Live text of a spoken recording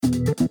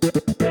Welcome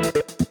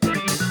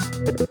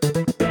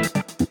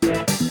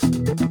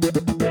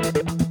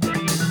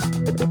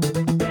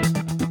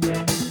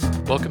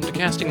to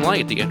Casting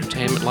Light, the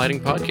entertainment lighting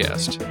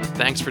podcast.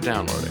 Thanks for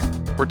downloading.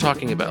 We're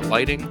talking about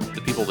lighting,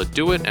 the people that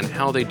do it, and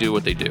how they do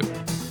what they do.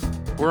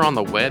 We're on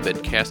the web at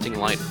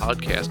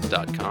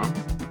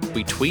castinglightpodcast.com.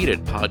 We tweet at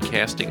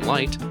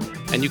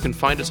podcastinglight, and you can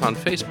find us on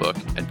Facebook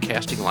at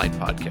Casting Light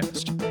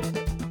Podcast.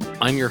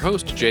 I'm your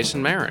host,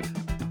 Jason Marin.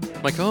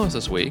 My co-host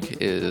this week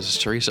is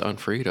Teresa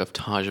Unfried of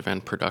Taj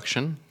Event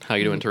Production. How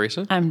you doing,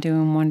 Teresa? I'm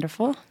doing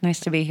wonderful. Nice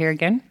to be here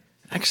again.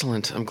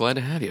 Excellent. I'm glad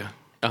to have you.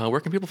 Where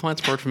can people find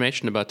some more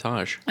information about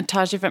Taj?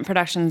 Taj Event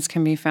Productions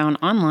can be found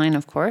online,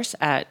 of course,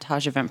 at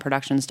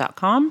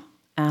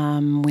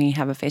tajeventproductions.com. We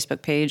have a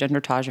Facebook page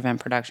under Taj Event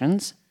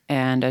Productions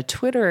and a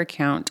Twitter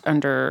account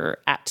under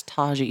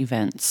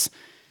 @TajEvents.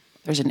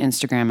 There's an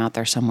Instagram out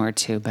there somewhere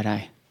too, but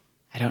I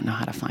don't know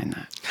how to find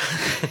that.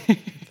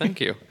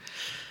 Thank you.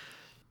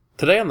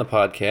 Today on the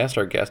podcast,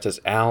 our guest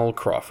is Al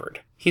Crawford.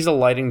 He's a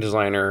lighting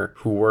designer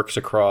who works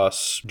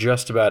across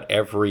just about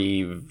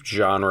every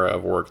genre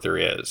of work there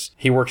is.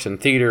 He works in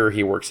theater,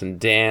 he works in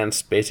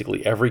dance,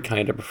 basically every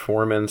kind of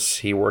performance.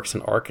 He works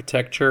in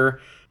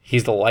architecture.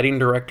 He's the lighting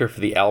director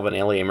for the Alvin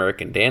Ailey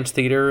American Dance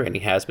Theater, and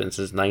he has been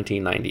since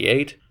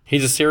 1998.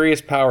 He's a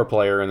serious power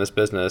player in this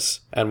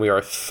business, and we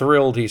are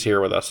thrilled he's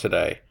here with us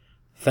today.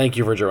 Thank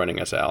you for joining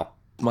us, Al.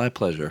 My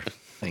pleasure.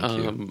 Thank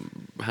you.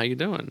 How you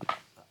doing?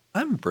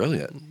 I'm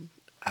brilliant,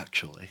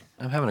 actually.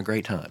 I'm having a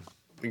great time.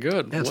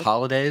 Good. Yeah, it's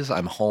holidays.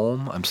 I'm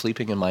home. I'm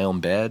sleeping in my own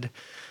bed.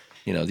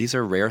 You know, these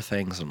are rare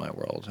things in my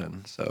world,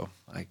 and so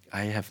I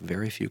have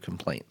very few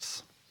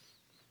complaints.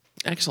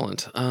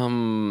 Excellent.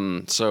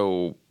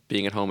 So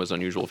being at home is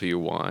unusual for you.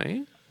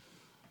 Why?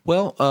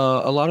 Well,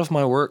 a lot of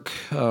my work,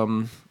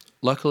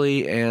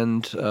 luckily,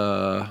 and you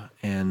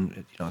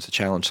know, it's a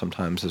challenge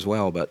sometimes as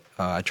well. But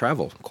I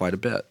travel quite a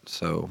bit.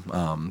 So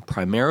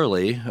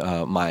primarily,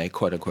 my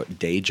quote unquote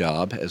day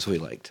job, as we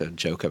like to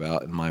joke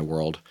about in my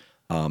world.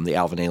 The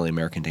Alvin Ailey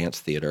American Dance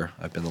Theater.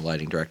 I've been the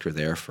lighting director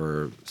there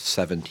for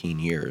 17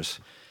 years.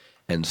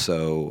 And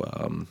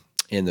so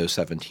in those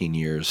 17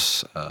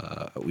 years,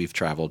 we've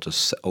traveled to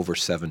over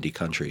 70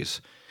 countries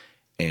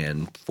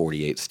and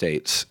 48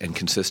 states, and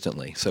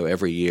consistently. So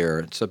every year,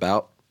 it's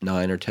about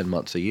 9 or 10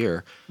 months a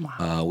year,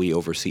 we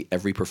oversee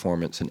every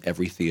performance in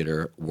every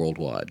theater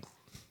worldwide.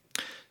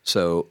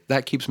 So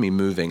that keeps me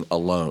moving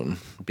alone,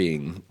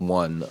 being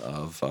one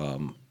of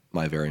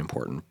my very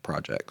important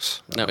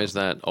projects. Now, is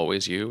that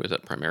always you? Is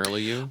that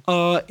primarily you?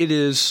 It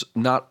is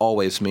not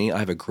always me. I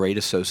have a great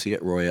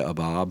associate, Roya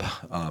Abab,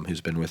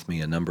 who's been with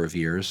me a number of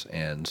years.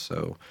 And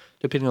so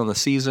depending on the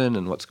season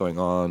and what's going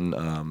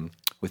on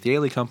with the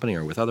Ailey Company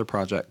or with other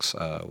projects,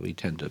 we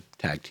tend to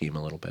tag team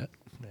a little bit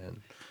and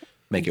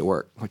make it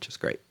work, which is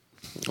great.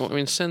 Well, I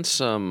mean, since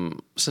the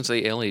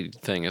Ailey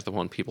thing is the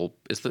one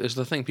is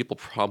the thing people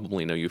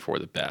probably know you for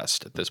the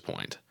best at this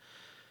point.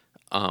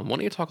 Why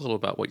don't you talk a little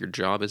about what your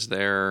job is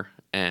there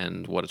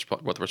and what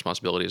the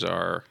responsibilities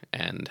are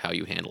and how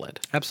you handle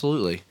it?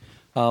 Absolutely.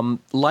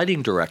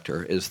 Lighting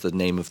director is the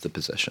name of the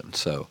position.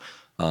 So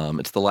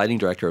it's the lighting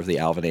director of the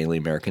Alvin Ailey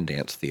American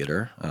Dance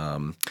Theater.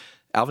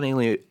 Alvin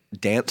Ailey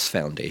Dance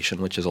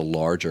Foundation, which is a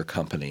larger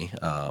company,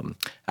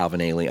 Alvin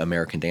Ailey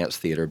American Dance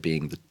Theater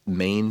being the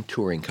main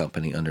touring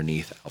company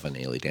underneath Alvin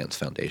Ailey Dance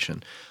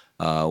Foundation.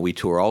 We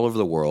tour all over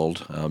the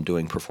world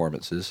doing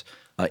performances.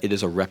 It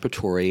is a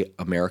repertory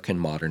American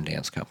modern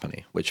dance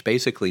company, which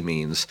basically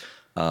means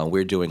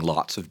we're doing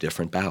lots of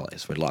different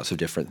ballets. We have lots of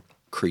different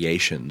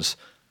creations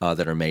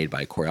that are made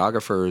by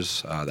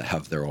choreographers that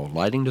have their own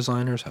lighting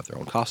designers, have their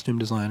own costume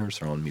designers,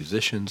 their own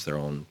musicians, their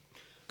own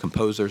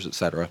composers,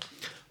 etc.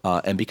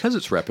 And because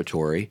it's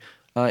repertory,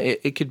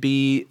 it could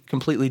be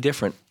completely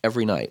different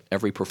every night,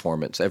 every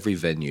performance, every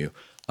venue.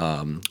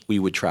 We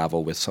would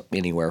travel with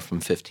anywhere from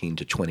 15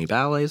 to 20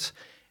 ballets,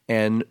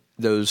 and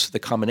the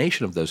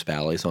combination of those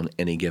ballets on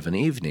any given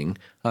evening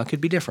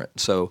could be different.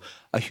 So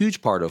a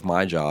huge part of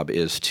my job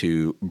is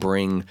to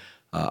bring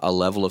a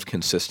level of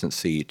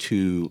consistency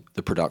to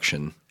the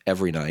production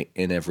every night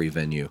in every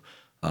venue,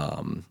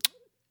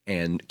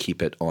 and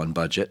keep it on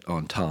budget,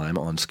 on time,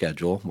 on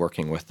schedule,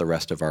 working with the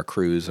rest of our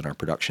crews and our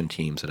production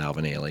teams at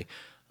Alvin Ailey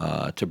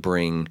to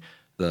bring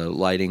the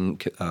lighting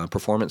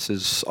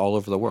performances all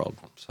over the world.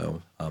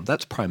 So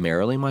that's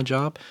primarily my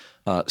job.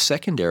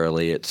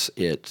 Secondarily,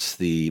 it's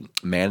the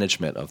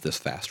management of this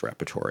vast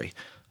repertory.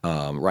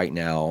 Right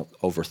now,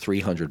 over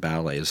 300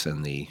 ballets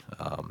in the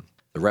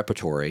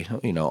repertory.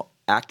 You know,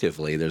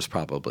 actively, there's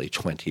probably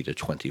 20 to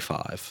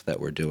 25 that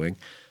we're doing.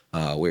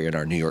 We're in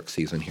our New York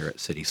season here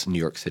at New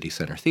York City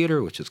Center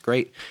Theater, which is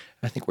great.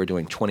 I think we're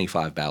doing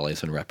 25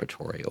 ballets in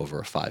repertory over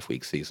a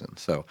 5-week season.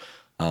 So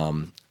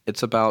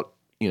it's about,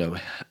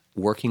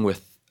 working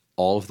with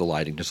all of the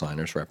lighting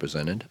designers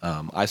represented.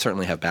 I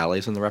certainly have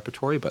ballets in the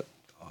repertory, but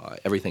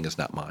everything is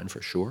not mine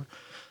for sure.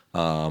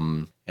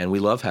 And we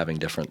love having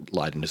different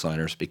lighting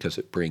designers because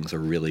it brings a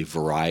really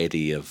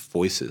variety of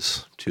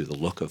voices to the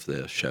look of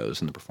the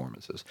shows and the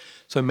performances.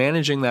 So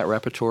managing that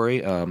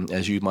repertory,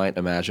 as you might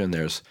imagine,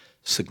 there's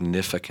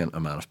significant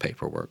amount of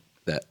paperwork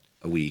that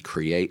we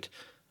create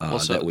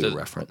that we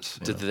reference.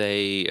 Do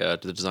the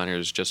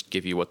designers just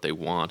give you what they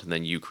want, and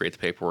then you create the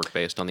paperwork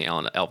based on the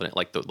Alvin,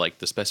 like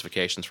the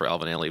specifications for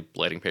Alvin Ailey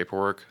lighting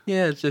paperwork?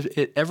 Yeah,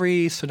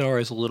 every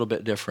scenario is a little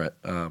bit different.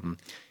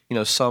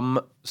 Some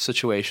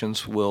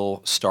situations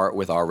will start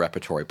with our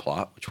repertory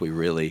plot, which we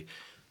really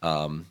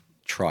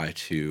try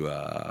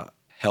to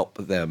help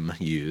them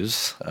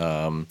use.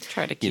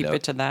 Try to keep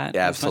it to that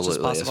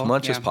absolutely, as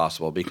much as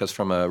possible, because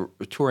from a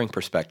touring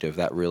perspective,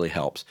 that really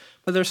helps.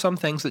 But there's some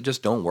things that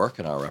just don't work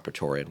in our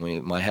repertory, and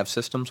we might have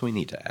systems we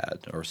need to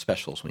add or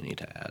specials we need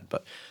to add.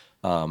 But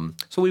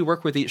so we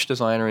work with each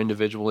designer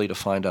individually to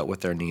find out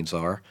what their needs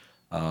are.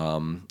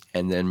 And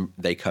then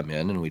they come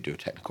in and we do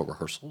technical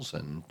rehearsals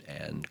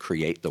and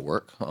create the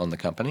work on the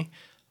company.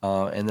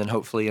 And then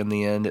hopefully in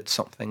the end, it's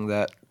something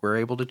that we're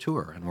able to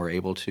tour and we're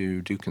able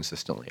to do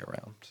consistently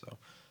around. So,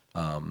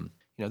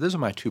 those are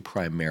my two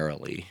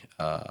primarily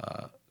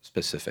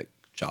specific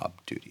job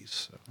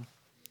duties. So.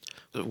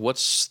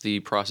 What's the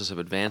process of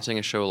advancing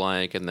a show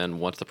like, and then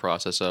what's the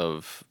process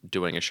of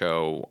doing a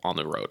show on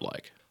the road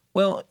like?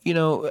 Well,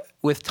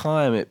 with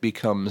time, it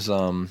becomes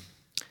I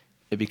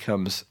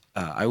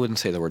wouldn't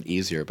say the word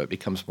easier, but it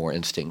becomes more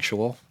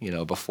instinctual.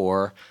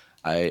 Before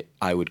I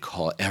would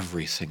call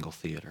every single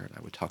theater, and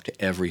I would talk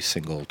to every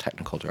single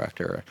technical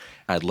director.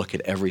 I'd look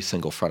at every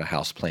single front of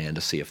house plan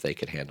to see if they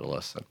could handle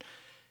us.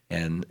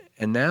 And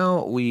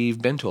now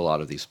we've been to a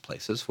lot of these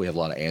places. We have a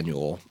lot of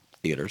annual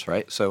theaters,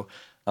 right? So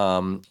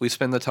we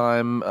spend the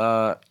time,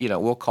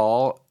 we'll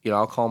call,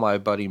 I'll call my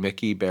buddy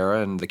Mickey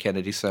Barra in the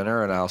Kennedy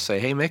Center, and I'll say,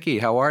 "Hey, Mickey,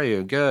 how are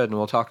you?" "Good." And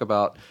we'll talk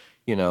about,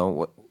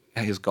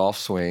 his golf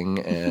swing,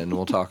 and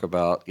we'll talk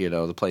about,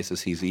 the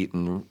places he's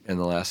eaten in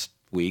the last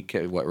week,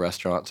 what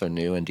restaurants are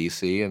new in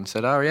D.C., and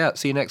said, "Oh, yeah,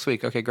 see you next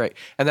week." "Okay, great."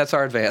 And that's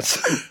our advance.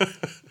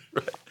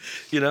 Right.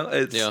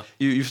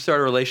 You start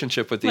a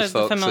relationship with these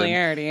folks. The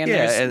familiarity.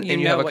 And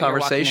you have a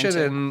conversation,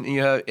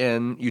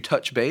 and you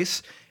touch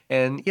base,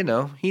 and,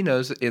 he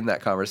knows in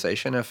that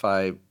conversation if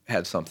I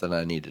had something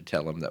I needed to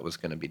tell him that was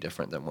going to be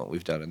different than what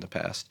we've done in the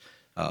past,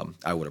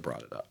 I would have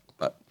brought it up.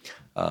 But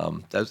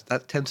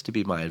that tends to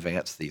be my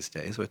advance these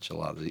days, with a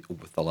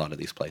lot of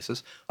these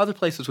places. Other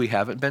places we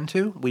haven't been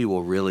to, we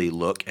will really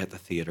look at the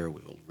theater.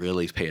 We will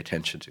really pay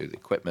attention to the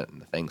equipment and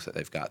the things that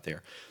they've got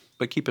there.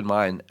 But keep in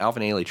mind,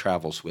 Alvin Ailey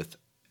travels with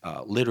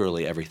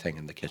literally everything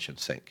in the kitchen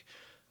sink.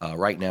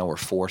 Right now, we're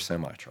 4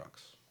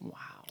 semi-trucks. Wow.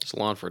 It's a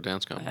lot for a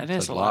dance company. That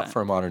is a lot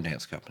for a modern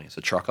dance company. It's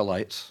a truck of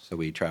lights. So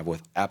we travel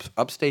with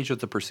upstage with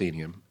the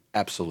proscenium,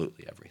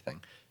 absolutely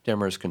everything.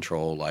 Dimmers,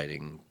 control,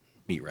 lighting,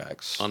 meat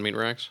racks. On meat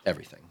racks?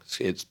 Everything.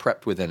 It's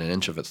prepped within an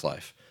inch of its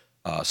life.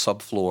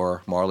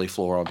 Subfloor, Marley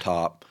floor on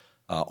top,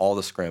 all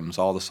the scrims,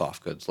 all the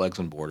soft goods, legs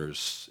and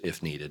borders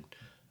if needed,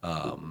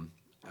 a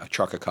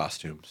truck of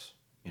costumes.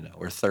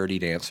 We're 30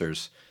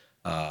 dancers,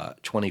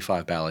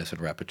 25 ballets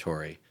in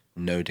repertory.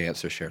 No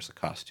dancer shares a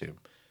costume.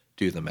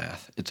 Do the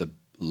math. It's a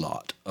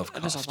lot of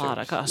costumes. That is a lot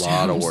of costumes. A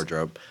lot of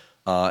wardrobe.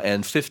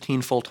 And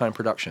 15 full-time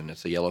production.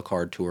 It's a yellow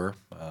card tour.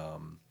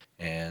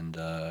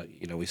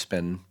 We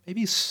spend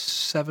maybe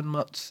 7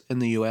 months in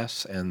the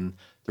U.S. and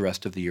the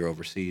rest of the year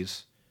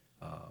overseas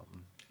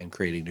and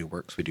creating new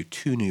works. We do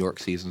 2 New York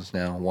seasons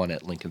now, one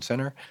at Lincoln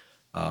Center,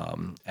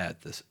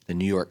 at the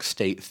New York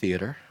State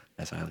Theater,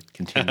 as I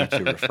continue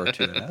to refer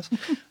to it as,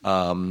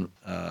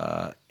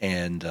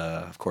 and,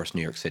 of course,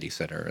 New York City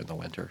Center in the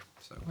winter.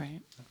 So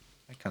right.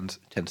 That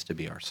tends to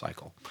be our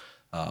cycle.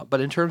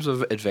 But in terms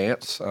of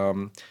advance,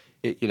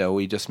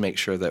 we just make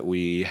sure that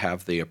we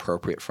have the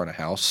appropriate front of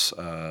house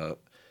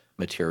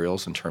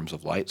materials in terms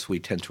of lights. We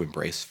tend to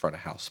embrace front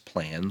of house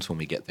plans when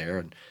we get there,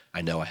 and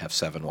I know I have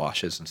 7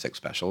 washes and 6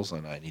 specials,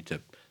 and I need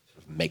to sort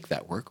of make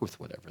that work with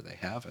whatever they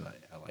have, and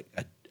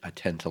I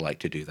tend to like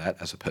to do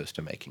that as opposed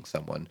to making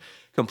someone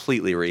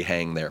completely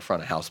rehang their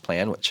front of house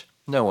plan, which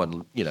no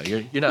one,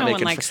 you're not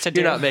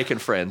making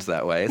friends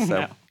that way.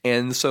 So No.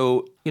 And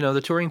so,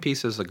 the touring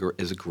piece is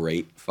a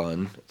great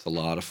fun. It's a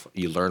lot of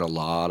you learn a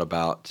lot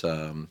about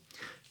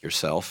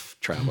yourself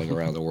traveling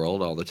around the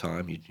world all the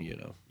time.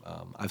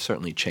 I've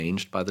certainly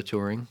changed by the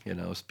touring.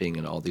 Being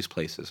in all these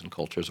places and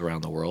cultures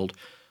around the world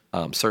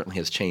certainly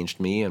has changed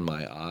me and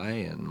my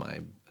eye and my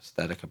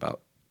aesthetic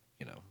about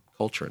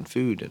culture and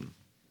food and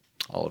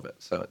all of it.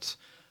 So it's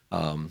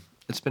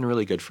been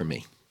really good for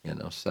me.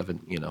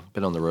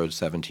 Been on the road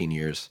 17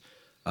 years.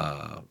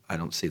 I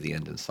don't see the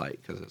end in sight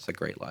because it's a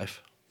great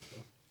life.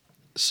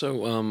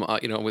 So,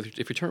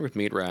 if you turn with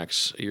meat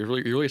racks, you're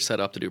really set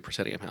up to do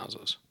proscenium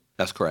houses.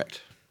 That's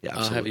correct. Yeah,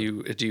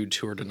 absolutely. Do you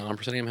tour to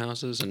non-proscenium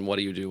houses, and what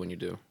do you do when you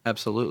do?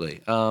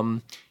 Absolutely.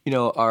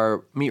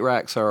 Our meat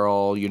racks are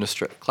all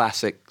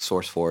classic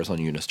Source 4s on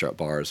Unistrut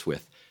bars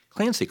with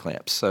Clancy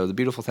clamps. So the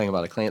beautiful thing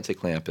about a Clancy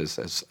clamp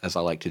is, as I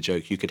like to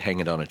joke, you could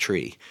hang it on a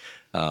tree.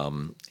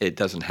 It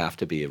doesn't have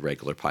to be a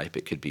regular pipe.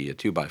 It could be a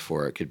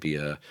 2x4. It could be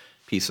a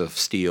piece of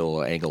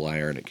steel, angle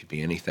iron. It could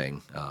be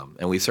anything.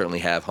 And we certainly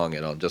have hung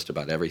it on just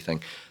about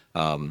everything.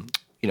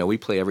 We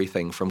play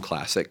everything from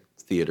classic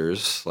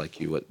theaters, like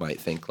you might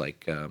think,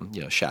 like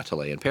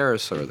Châtelet in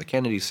Paris or the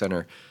Kennedy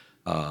Center,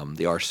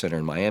 the Arts Center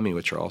in Miami,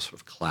 which are all sort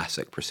of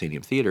classic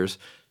proscenium theaters,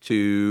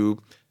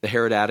 to the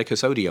Herod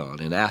Atticus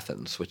Odeon in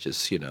Athens, which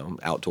is,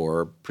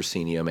 outdoor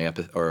proscenium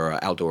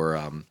outdoor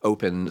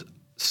open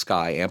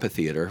sky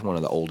amphitheater, one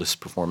of the oldest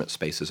performance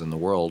spaces in the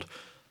world,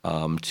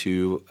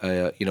 to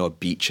a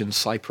beach in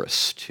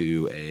Cyprus,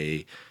 to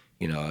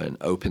an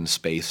open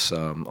space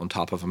on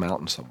top of a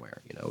mountain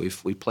somewhere.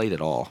 We played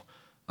it all,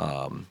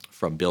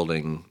 from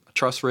building a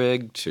truss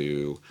rig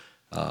to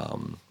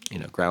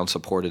ground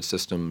supported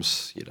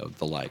systems,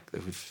 the like.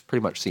 We've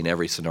pretty much seen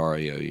every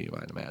scenario you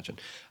might imagine.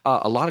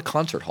 A lot of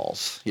concert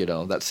halls,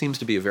 that seems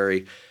to be a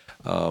very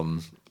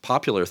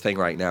popular thing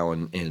right now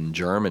in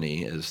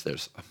Germany. Is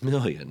there's a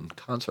million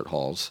concert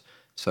halls,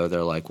 so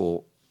they're like,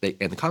 well,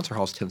 and the concert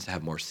halls tends to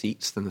have more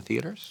seats than the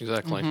theaters.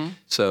 Exactly.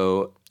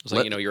 So it's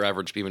like, your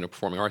average, even a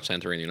performing arts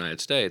center in the United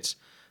States,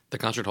 the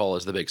concert hall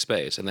is the big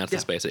space, and that's the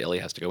space that Illy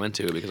has to go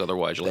into, because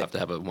otherwise you'll have to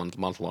have a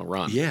month-long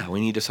run. Yeah, we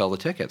need to sell the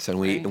tickets, and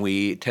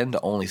we tend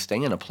to only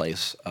stay in a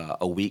place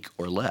a week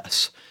or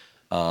less.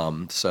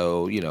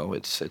 So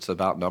it's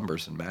about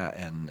numbers and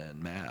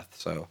math.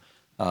 So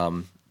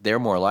they're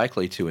more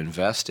likely to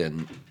invest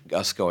in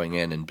us going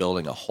in and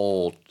building a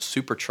whole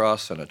super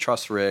truss and a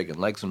truss rig and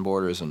legs and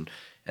borders and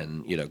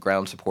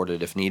ground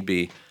supported if need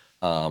be.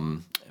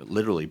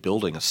 Literally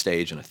building a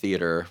stage and a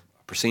theater,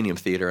 a proscenium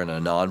theater in a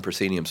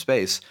non-proscenium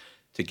space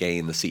to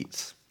gain the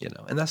seats,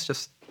 and that's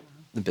just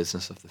the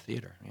business of the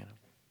theater,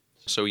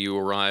 So you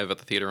arrive at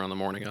the theater on the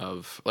morning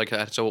of,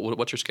 so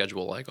what's your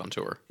schedule like on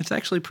tour? It's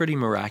actually pretty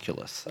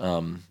miraculous.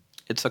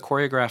 It's a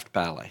choreographed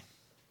ballet,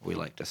 we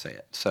like to say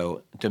it.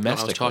 So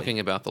domestically, I was talking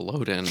about the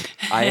load-in.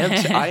 I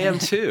am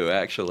too,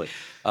 actually.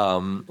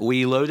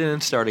 We load in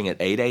starting at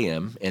 8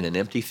 a.m. in an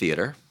empty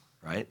theater.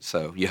 Right,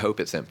 so you hope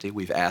it's empty.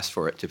 We've asked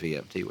for it to be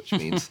empty, which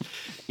means,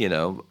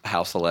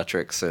 house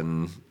electrics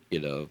and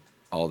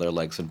all their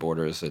legs and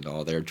borders and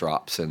all their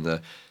drops and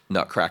the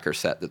Nutcracker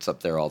set that's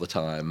up there all the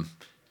time.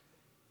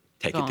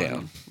 Take it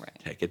down. Right.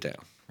 Take it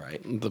down.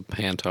 Right. The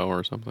panto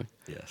or something.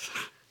 Yes.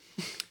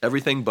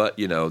 Everything but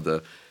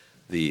the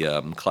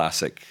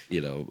classic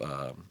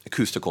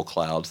acoustical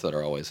clouds that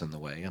are always in the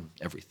way in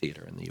every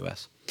theater in the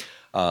U.S.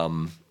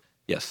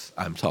 Yes,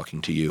 I'm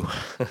talking to you.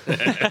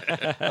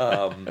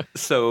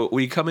 So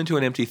we come into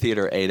an empty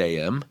theater at 8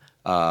 a.m.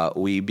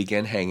 We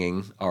begin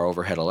hanging our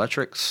overhead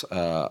electrics,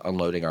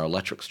 unloading our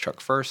electrics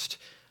truck first.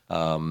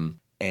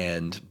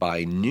 And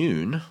by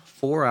noon,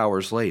 4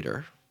 hours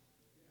later,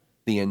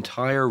 the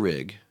entire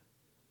rig,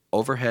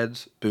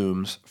 overheads,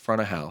 booms,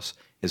 front of house,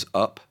 is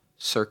up,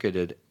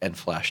 circuited, and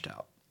flashed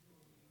out.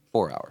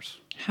 4 hours.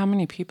 How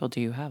many people do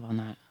you have on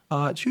that?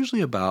 It's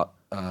usually about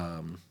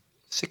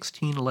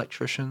 16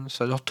 electricians.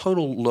 So the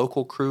total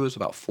local crew is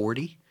about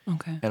 40.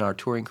 Okay. And our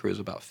touring crew is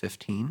about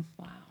 15.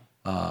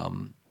 Wow.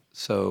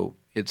 So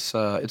it's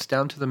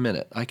down to the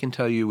minute. I can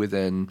tell you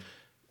within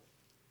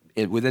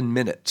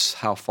minutes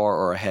how far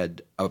or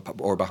ahead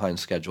or behind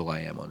schedule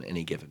I am on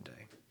any given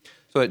day.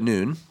 So at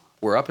noon,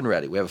 we're up and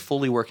ready. We have a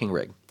fully working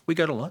rig. We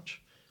go to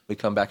lunch. We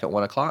come back at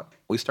 1 o'clock.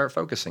 We start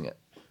focusing it.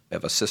 We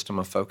have a system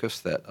of focus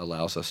that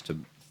allows us to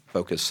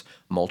focus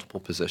multiple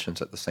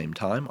positions at the same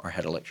time. Our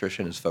head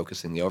electrician is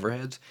focusing the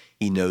overheads.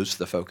 He knows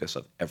the focus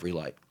of every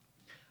light.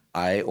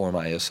 I or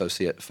my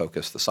associate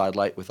focus the side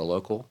light with a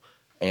local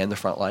and the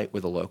front light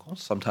with a local,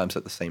 sometimes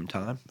at the same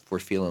time. If we're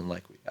feeling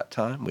like we got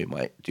time, we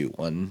might do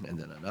one and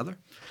then another.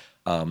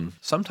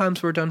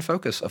 Sometimes we're done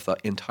focus of the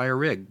entire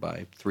rig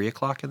by 3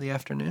 o'clock in the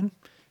afternoon,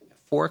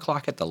 4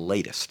 o'clock at the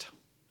latest,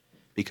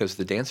 because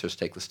the dancers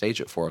take the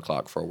stage at 4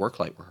 o'clock for a work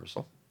light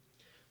rehearsal.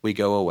 We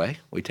go away,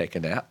 we take a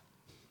nap,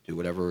 do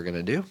whatever we're going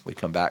to do. We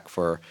come back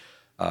for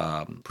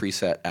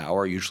preset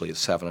hour. Usually it's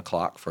 7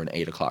 o'clock for an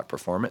 8 o'clock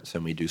performance,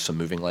 and we do some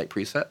moving light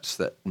presets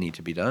that need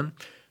to be done.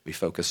 We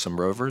focus some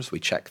rovers. We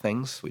check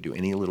things. We do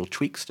any little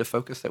tweaks to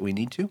focus that we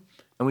need to,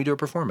 and we do a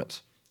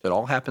performance. It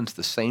all happens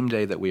the same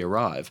day that we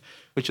arrive,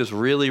 which is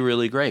really,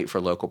 really great for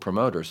local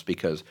promoters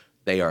because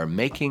they are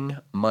making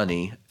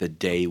money the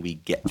day we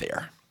get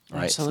there.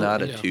 Right? Absolutely. It's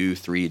not a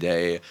 2-3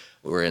 day.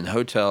 We're in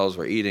hotels.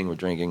 We're eating. We're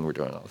drinking. We're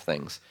doing all the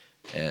things,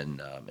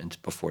 and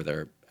before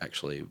they're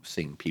actually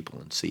seeing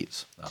people in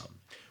seats,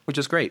 which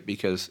is great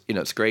because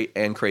it's great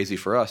and crazy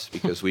for us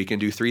because we can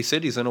do 3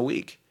 cities in a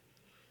week.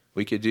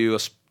 We could do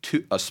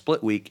a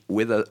split week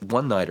with a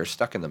one-nighter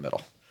stuck in the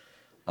middle.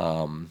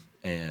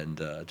 And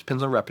it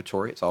depends on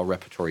repertory. It's all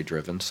repertory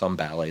driven. Some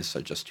ballets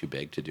are just too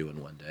big to do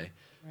in one day.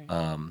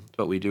 Right.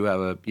 But we do have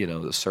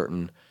a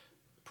certain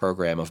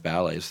program of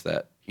ballets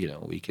that,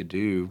 we could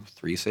do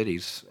 3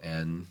 cities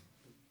and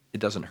it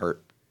doesn't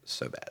hurt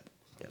so bad.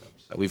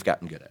 So we've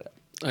gotten good at it.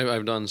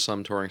 I've done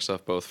some touring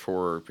stuff both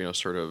for,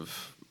 sort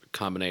of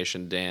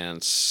combination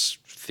dance,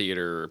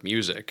 theater,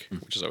 music,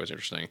 which is always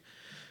interesting,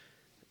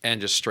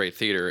 and just straight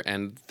theater.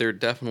 And there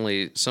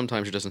definitely,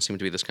 sometimes there doesn't seem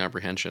to be this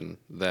comprehension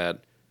that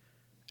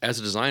as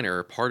a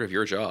designer, part of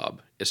your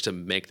job is to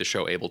make the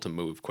show able to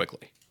move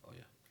quickly. Oh,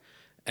 yeah.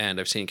 And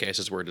I've seen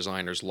cases where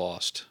designers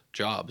lost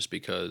jobs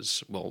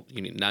because, well,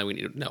 we need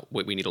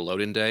a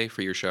load-in day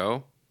for your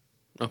show.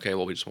 Okay,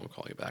 well, we just won't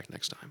call you back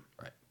next time.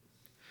 Right.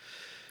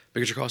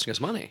 Because you're costing us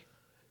money.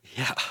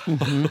 Yeah.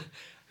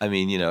 I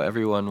mean,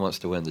 everyone wants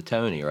to win the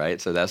Tony, right?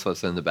 So that's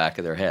what's in the back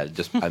of their head.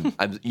 Just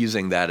I'm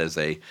using that as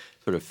a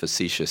sort of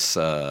facetious,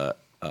 no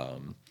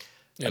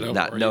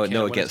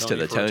against to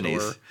the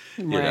Tonys,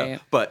 Right.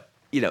 But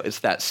it's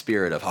that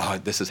spirit of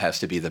has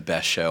to be the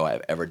best show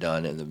I've ever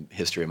done in the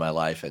history of my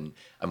life, and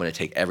I'm going to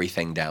take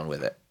everything down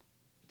with it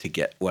to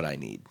get what I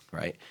need,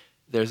 right?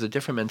 There's a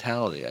different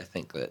mentality, I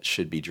think, that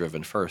should be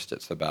driven first.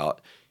 It's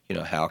about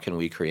how can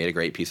we create a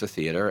great piece of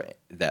theater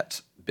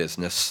that's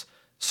business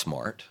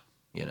smart.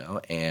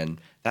 And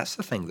that's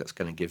the thing that's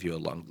going to give you a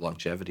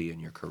longevity in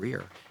your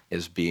career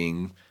is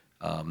being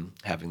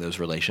having those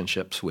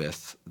relationships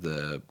with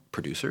the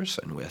producers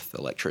and with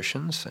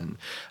electricians and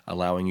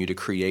allowing you to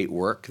create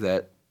work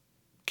that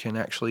can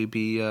actually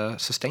be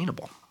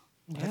sustainable.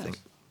 Yes. I think,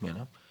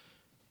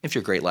 if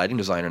you're a great lighting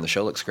designer and the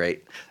show looks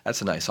great,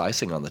 that's a nice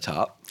icing on the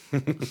top,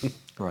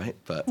 right?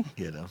 But,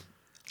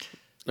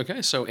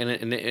 Okay, so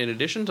in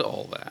addition to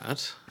all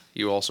that,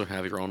 you also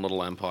have your own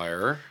little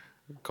empire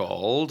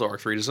called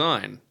Arc3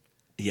 Design.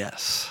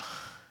 Yes.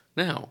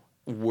 Now,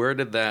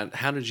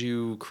 how did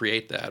you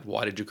create that?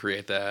 Why did you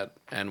create that?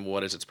 And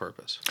what is its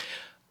purpose?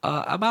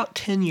 About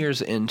 10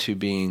 years into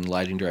being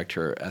lighting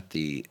director at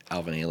the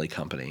Alvin Ailey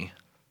Company,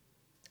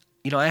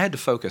 I had to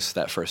focus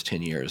that first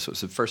 10 years. It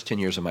was the first 10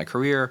 years of my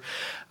career.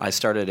 I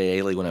started at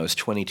Ailey when I was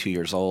 22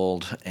 years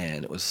old,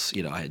 and it was,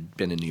 I had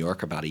been in New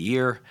York about a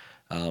year.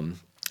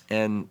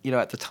 And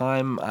at the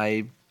time,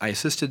 I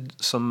assisted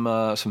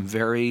some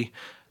very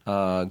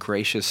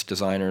gracious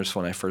designers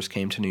when I first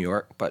came to New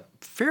York, but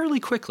fairly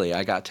quickly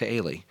I got to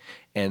Ailey.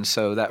 And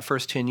so that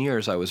first 10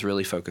 years, I was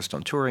really focused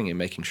on touring and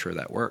making sure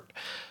that worked.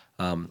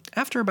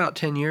 After about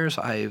 10 years,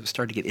 I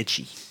started to get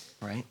itchy,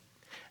 right?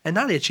 And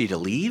not itchy to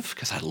leave,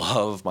 because I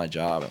love my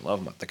job, I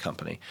love the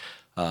company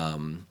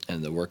and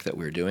the work that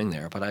we were doing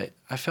there. But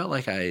I felt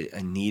like I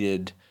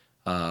needed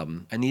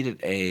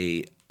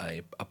a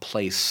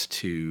place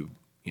to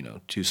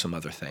do some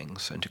other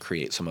things and to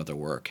create some other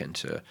work and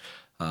to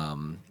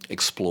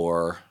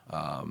explore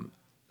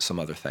some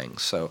other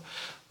things. So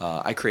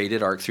I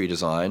created Arc3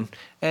 Design.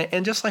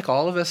 And just like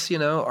all of us,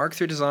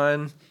 Arc3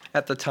 Design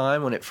at the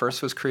time when it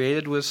first was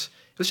created it was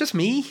just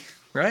me,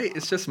 right?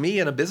 It's just me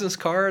and a business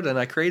card, and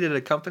I created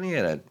a company,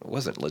 and it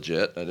wasn't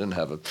legit. I didn't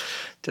have a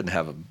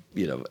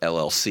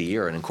LLC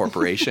or an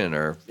incorporation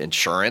or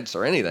insurance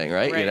or anything,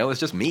 right? Right. It was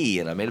just me,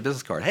 and I made a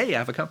business card. Hey, I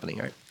have a company,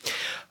 right?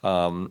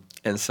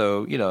 And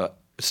so,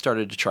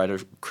 started to try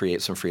to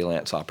create some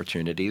freelance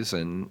opportunities,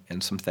 and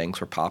some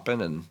things were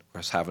popping, and I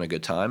was having a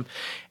good time.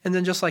 And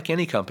then, just like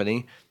any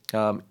company,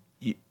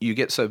 you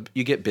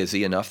get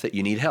busy enough that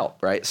you need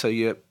help, right? So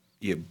you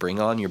bring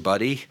on your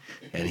buddy,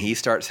 and he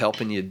starts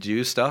helping you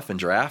do stuff and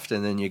draft,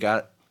 and then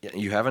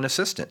you have an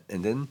assistant,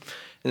 and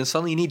then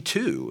suddenly you need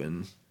two,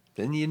 and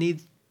then you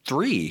need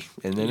three,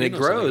 and then it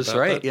grows,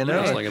 right? You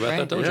know something about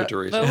that, don't you,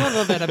 Teresa? A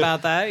little bit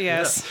about that,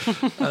 yes.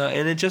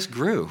 And it just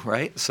grew,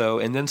 right? So,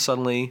 and then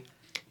suddenly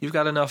you've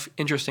got enough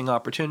interesting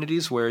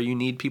opportunities where you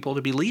need people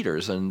to be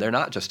leaders, and they're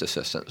not just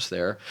assistants.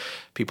 They're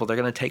people that are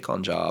going to take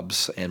on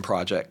jobs and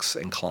projects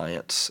and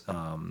clients,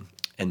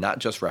 and not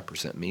just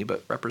represent me,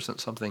 but represent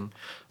something,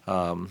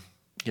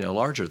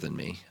 larger than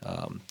me.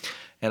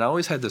 And I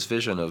always had this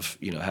vision of,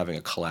 having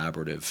a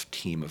collaborative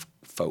team of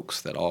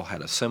folks that all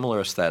had a similar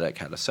aesthetic,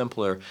 had a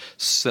similar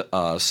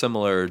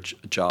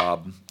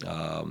job,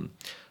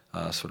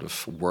 sort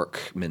of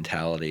work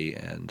mentality,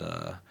 and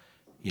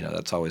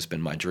that's always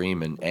been my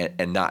dream,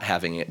 and not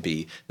having it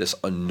be this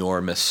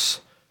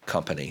enormous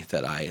company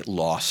that I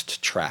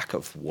lost track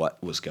of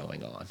what was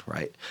going on,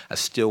 right? I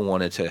still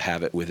wanted to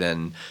have it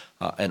within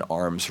an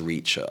arm's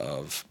reach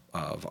of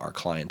our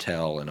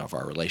clientele and of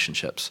our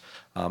relationships.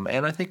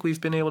 And I think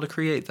we've been able to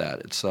create that.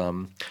 It's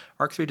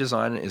Arc3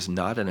 Design is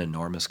not an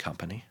enormous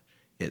company.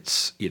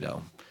 It's,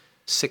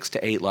 6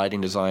 to 8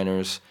 lighting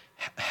designers.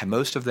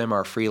 Most of them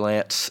are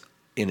freelance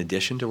in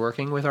addition to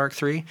working with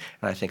Arc3,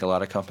 and I think a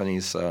lot of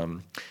companies that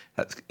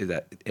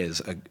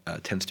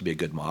tends to be a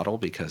good model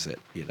because it,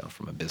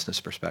 from a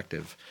business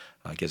perspective,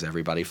 gives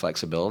everybody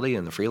flexibility,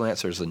 and the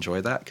freelancers enjoy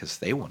that because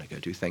they want to go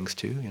do things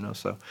too,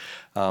 So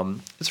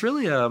it's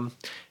really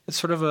it's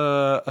sort of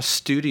a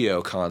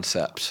studio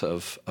concept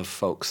of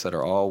folks that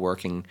are all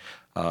working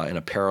in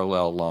a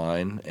parallel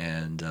line,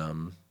 and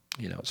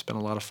it's been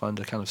a lot of fun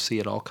to kind of see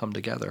it all come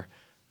together,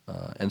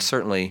 and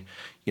certainly,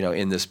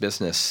 in this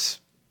business,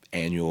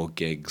 annual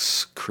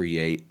gigs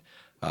create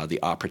the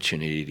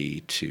opportunity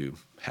to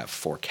have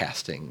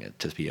forecasting and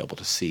to be able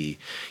to see,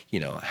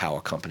 how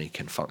a company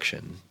can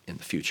function in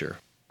the future.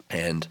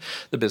 And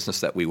the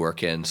business that we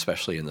work in,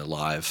 especially in the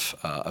live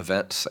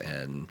events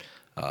and,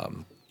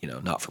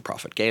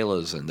 not-for-profit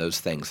galas and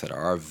those things that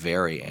are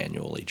very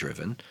annually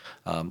driven,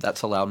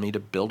 that's allowed me to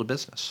build a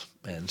business.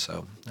 And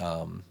so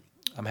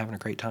I'm having a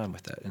great time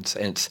with that. And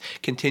it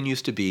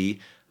continues to be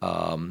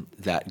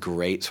that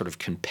great sort of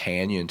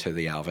companion to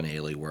the Alvin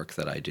Ailey work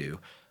that I do,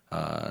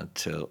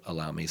 to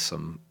allow me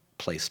some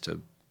place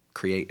to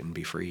create and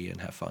be free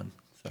and have fun.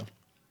 So,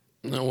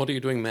 Now, what are you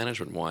doing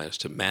management-wise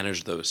to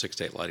manage those 6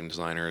 to 8 lighting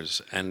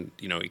designers and,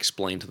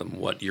 explain to them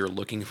what you're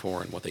looking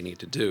for and what they need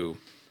to do?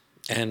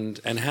 And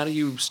how do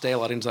you stay a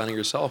lighting designer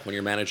yourself when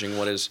you're managing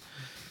what is,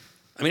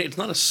 it's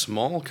not a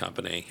small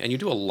company, and you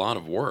do a lot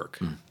of work.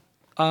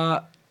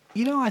 I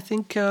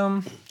think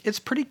it's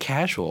pretty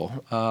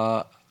casual.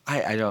 I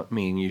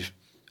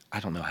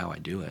don't know how I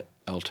do it.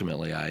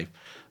 Ultimately,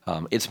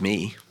 it's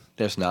me.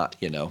 There's not,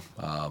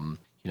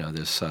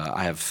 there's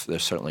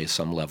certainly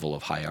some level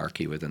of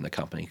hierarchy within the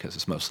company because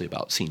it's mostly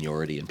about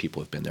seniority and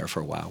people who've been there for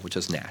a while, which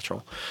is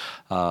natural.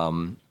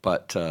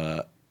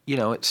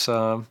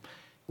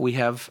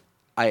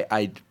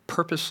 I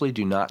purposely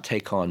do not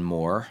take on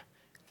more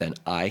than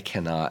I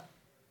cannot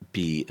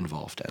be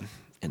involved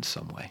in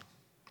some way,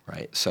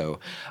 right? So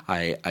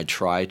I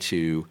try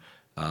to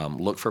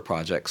look for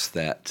projects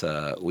that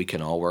we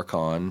can all work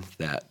on,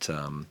 that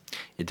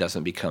it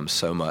doesn't become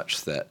so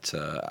much that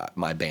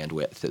my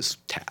bandwidth is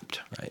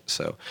tapped, right?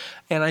 So,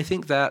 and I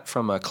think that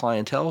from a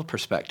clientele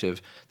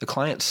perspective, the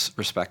clients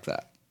respect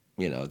that.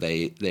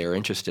 They are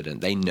interested in,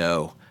 they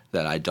know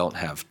that I don't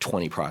have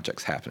 20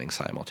 projects happening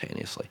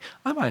simultaneously.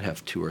 I might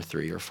have 2 or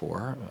 3 or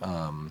 4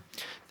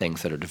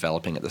 things that are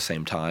developing at the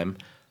same time,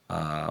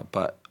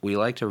 but we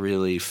like to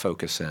really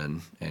focus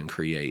in and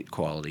create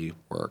quality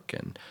work.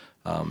 And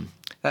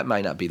that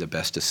might not be the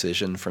best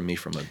decision for me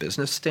from a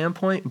business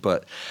standpoint,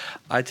 but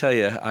I tell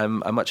you,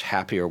 I'm much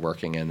happier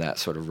working in that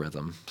sort of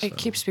rhythm. So. It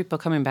keeps people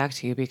coming back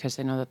to you because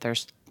they know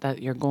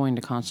that you're going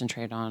to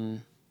concentrate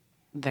on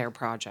their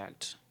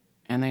project.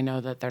 And they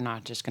know that they're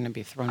not just going to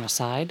be thrown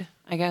aside,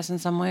 I guess, in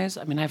some ways.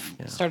 I've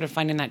started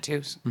finding that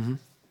too,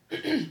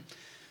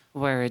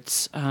 where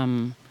it's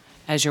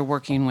as you're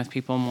working with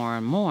people more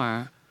and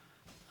more,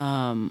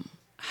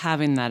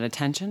 having that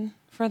attention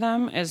for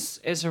them is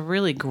a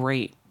really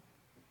great.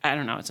 I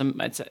don't know.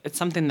 It's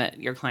something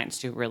that your clients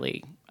do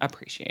really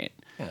appreciate.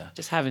 Yeah.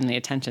 Just having the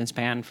attention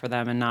span for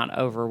them and not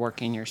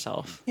overworking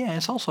yourself. Yeah,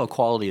 it's also a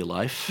quality of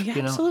life. Yeah,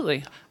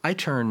 absolutely. I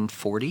turned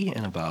 40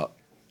 in about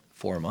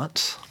 4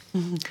 months.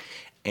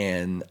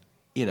 And,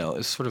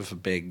 it's sort of a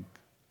big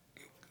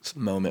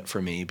moment for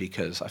me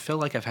because I feel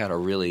like I'm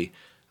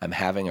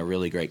having a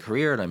really great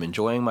career and I'm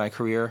enjoying my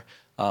career.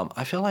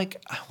 I feel like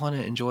I want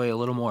to enjoy a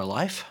little more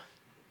life.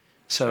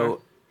 So sure.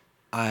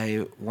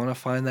 I want to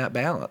find that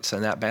balance.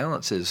 And that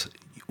balance is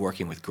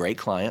working with great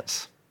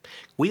clients.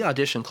 We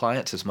audition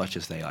clients as much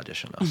as they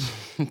audition us.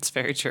 It's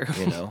very true.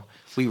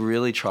 We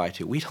really try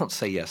to. We don't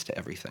say yes to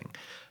everything.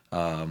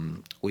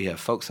 We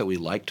have folks that we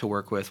like to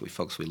work with,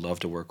 folks we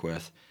love to work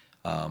with,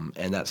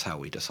 and that's how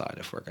we decide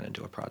if we're going to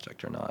do a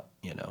project or not.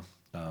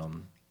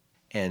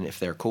 And if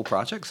they're cool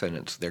projects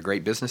and they're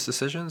great business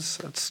decisions,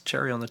 that's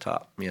cherry on the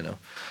top.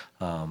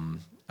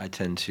 I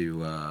tend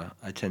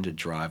to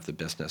drive the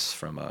business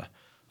from a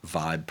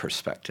vibe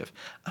perspective.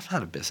 I'm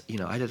not a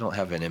business. I don't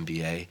have an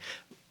MBA.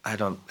 I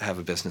don't have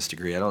a business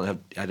degree. I'm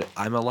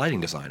a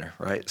lighting designer,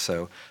 right?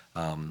 So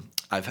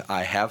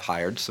I have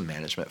hired some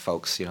management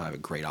folks. I have a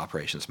great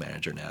operations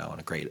manager now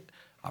and a great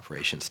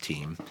operations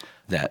team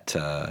that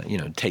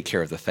take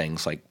care of the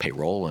things like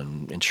payroll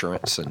and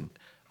insurance and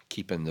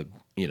keeping the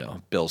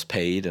bills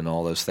paid and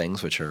all those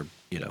things, which are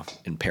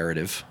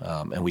imperative.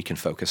 And we can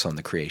focus on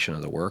the creation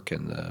of the work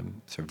and the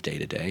sort of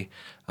day-to-day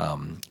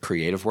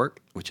creative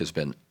work, which has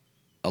been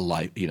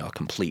a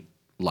complete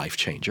life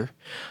changer.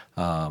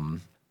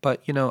 But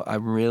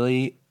I'm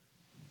really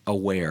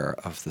aware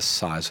of the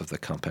size of the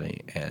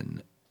company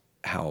and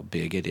how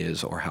big it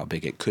is or how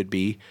big it could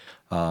be,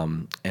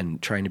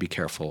 and trying to be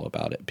careful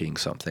about it being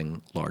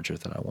something larger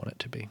than I want it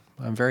to be.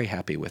 I'm very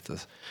happy with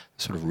the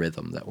sort of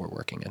rhythm that we're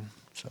working in.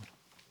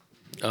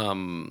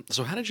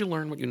 So how did you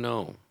learn what you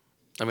know?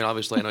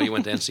 Obviously, I know you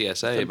went to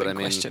NCSA, but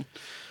question.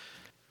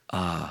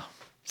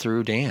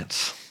 Through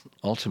dance.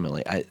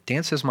 Ultimately,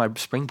 dance is my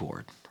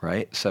springboard,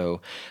 right?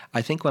 So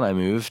I think when I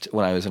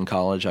was in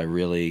college,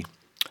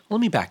 let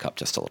me back up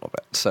just a little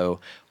bit. So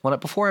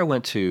before I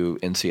went to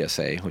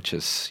NCSA, which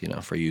is,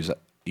 for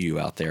you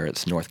out there,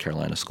 it's North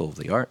Carolina School of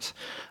the Arts,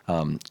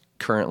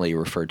 currently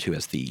referred to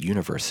as the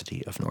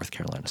University of North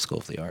Carolina School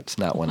of the Arts.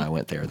 Not when I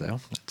went there, though.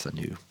 That's a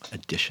new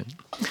addition.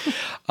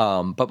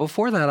 But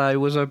before that, I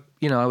was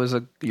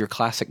your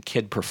classic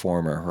kid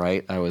performer,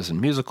 right? I was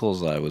in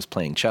musicals. I was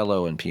playing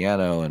cello and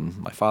piano, and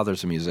my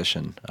father's a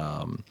musician.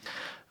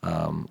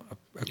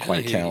 A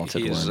quite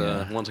talented he's,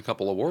 one. Won a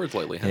couple awards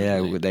lately.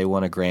 Yeah, they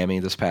won a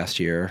Grammy this past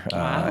year,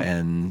 wow.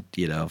 And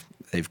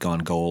they've gone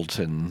gold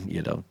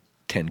in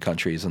 10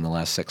 countries in the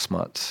last 6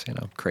 months.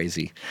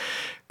 Crazy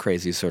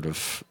sort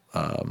of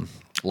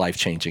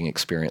life-changing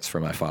experience for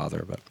my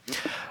father, but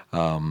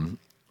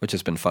which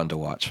has been fun to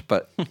watch.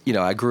 But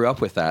I grew up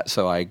with that,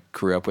 so I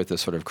grew up with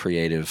this sort of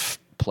creative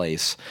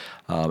place.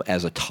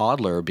 As a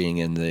toddler, being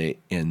in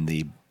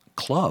the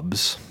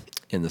clubs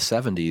in the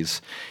 70s,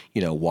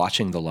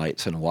 watching the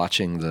lights and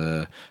watching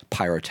the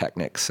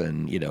pyrotechnics.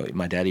 And,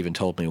 my dad even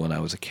told me when I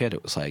was a kid,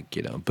 it was like,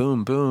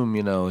 boom, boom,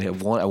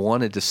 I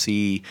wanted to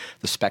see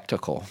the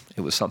spectacle.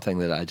 It was something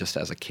that I just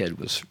as a kid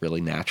was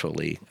really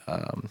naturally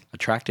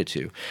attracted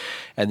to.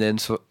 And then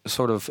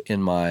sort of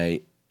in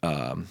my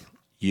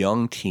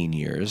young teen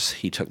years,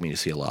 he took me to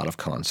see a lot of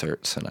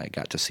concerts, and I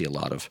got to see a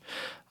lot of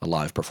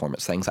live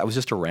performance things. I was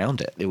just around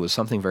it. It was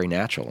something very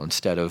natural.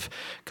 Instead of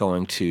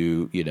going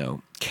to,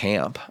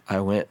 camp, I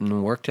went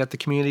and worked at the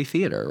community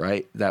theater,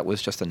 right? That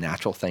was just a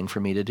natural thing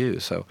for me to do.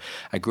 So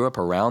I grew up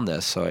around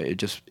this, so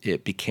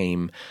it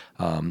became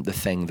the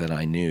thing that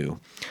I knew.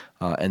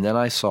 And then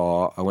I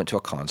went to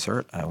a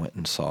concert. I went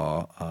and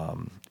saw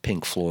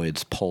Pink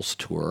Floyd's Pulse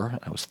tour.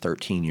 I was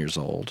 13 years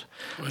old.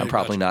 I'm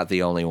probably not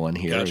the only one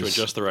here. Got you at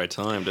just the right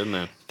time, didn't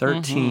it?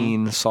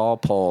 13, saw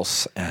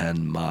Pulse,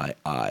 and my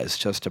eyes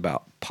just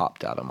about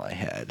popped out of my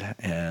head.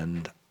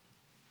 And,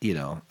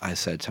 I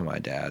said to my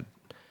dad,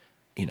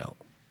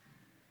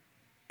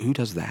 who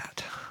does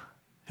that?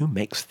 Who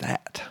makes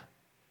that?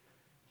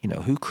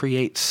 Who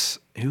creates,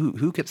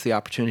 who gets the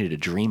opportunity to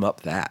dream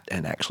up that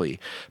and actually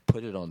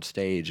put it on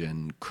stage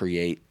and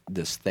create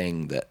this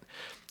thing that,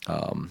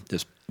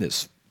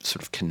 this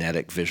sort of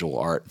kinetic visual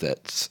art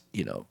that's,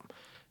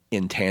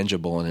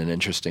 intangible in an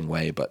interesting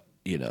way, but,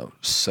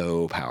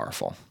 so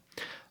powerful.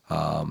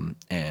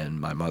 And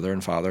my mother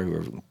and father, who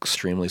were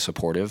extremely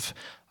supportive,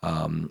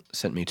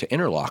 sent me to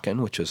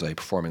Interlochen, which is a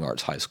performing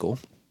arts high school.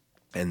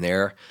 And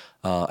there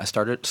I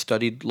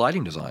studied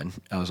lighting design.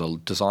 I was a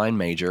design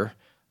major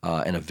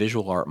and a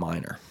visual art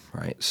minor,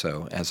 right?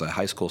 So as a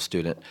high school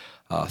student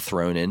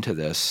thrown into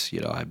this,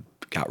 I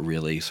got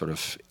really sort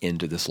of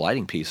into this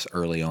lighting piece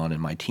early on in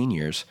my teen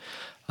years.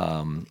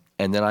 And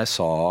then I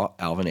saw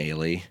Alvin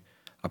Ailey,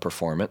 a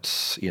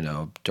performance,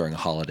 during a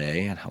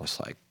holiday, and I was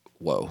like,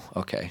 whoa,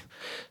 okay.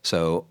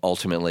 So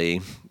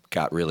ultimately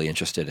got really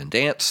interested in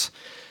dance.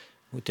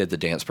 We did the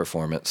dance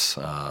performance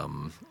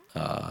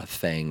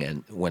thing,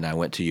 and when I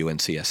went to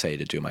UNCSA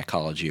to do my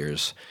college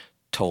years,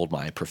 told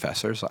my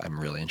professors I was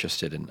really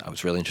interested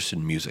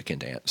in music and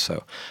dance.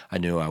 So I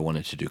knew I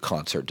wanted to do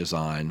concert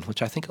design,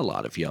 which I think a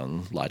lot of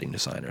young lighting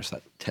designers,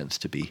 that tends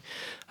to be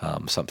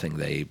something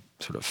they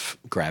sort of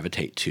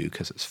gravitate to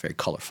because it's very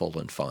colorful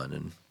and fun,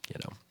 and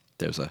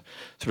there's a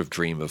sort of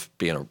dream of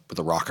being with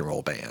a rock and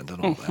roll band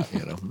and all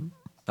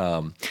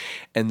that,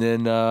 and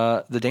then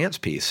the dance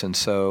piece. And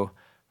so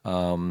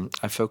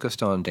I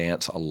focused on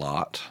dance a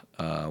lot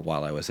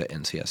while I was at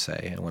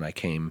NCSA. And when I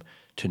came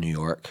to New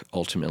York,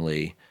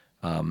 ultimately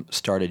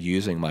started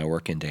using my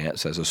work in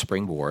dance as a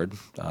springboard,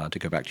 to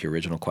go back to your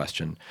original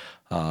question,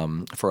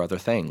 for other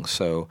things.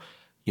 So,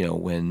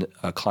 when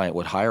a client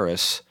would hire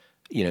us,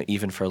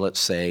 even for,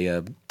 let's say,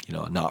 a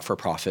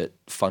not-for-profit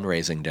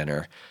fundraising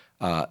dinner,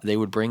 they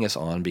would bring us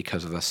on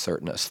because of a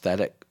certain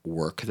aesthetic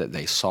work that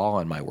they saw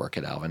in my work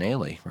at Alvin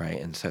Ailey,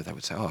 right? And so they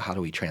would say, oh, how do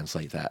we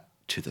translate that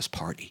to this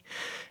party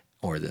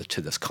or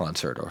to this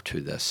concert or to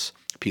this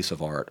piece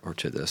of art or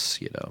to this,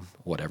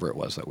 whatever it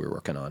was that we were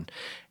working on.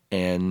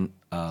 And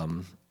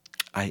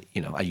I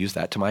used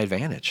that to my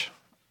advantage.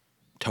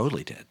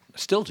 Totally did.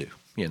 Still do,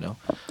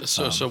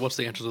 So what's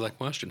the answer to that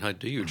question? How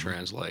do you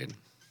translate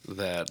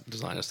that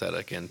design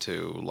aesthetic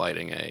into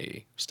lighting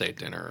a state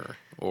dinner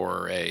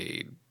or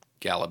a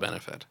gala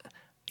benefit?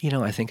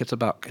 I think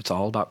it's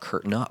all about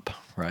curtain up,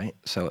 right?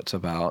 So it's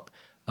about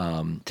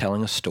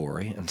telling a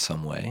story in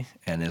some way,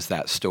 and is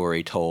that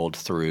story told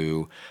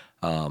through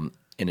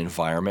an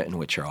environment in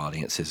which your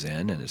audience is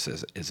in, and is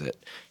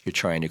it you're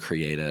trying to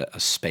create a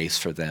space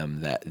for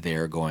them that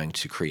they're going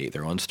to create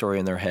their own story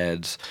in their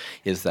heads?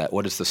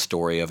 What is the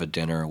story of a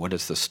dinner? What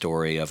is the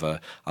story of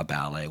a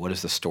ballet? What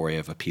is the story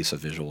of a piece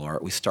of visual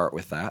art? We start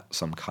with that,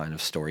 some kind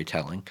of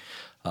storytelling,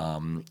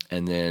 and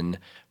then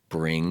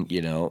bring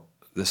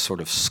this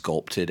sort of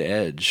sculpted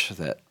edge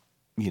that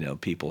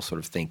people sort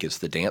of think is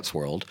the dance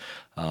world.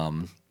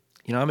 I'm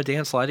a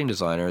dance lighting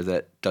designer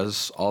that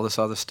does all this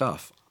other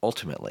stuff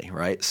ultimately,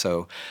 right?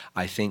 So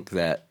I think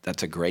that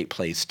that's a great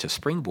place to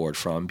springboard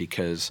from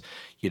because,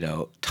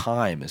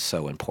 time is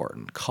so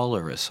important.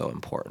 Color is so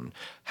important.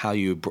 How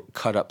you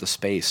cut up the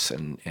space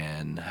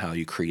and how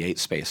you create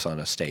space on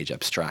a stage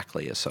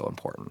abstractly is so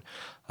important.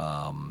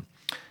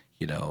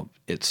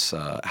 It's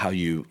how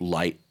you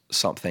light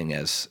something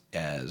as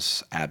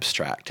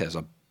abstract as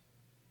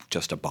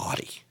just a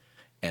body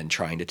and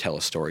trying to tell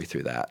a story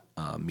through that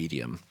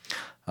medium.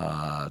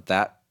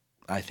 That,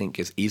 I think,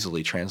 is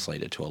easily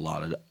translated to a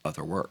lot of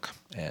other work.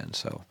 And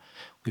so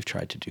we've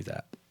tried to do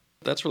that.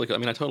 That's really cool. I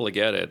mean, I totally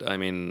get it. I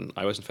mean,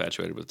 I was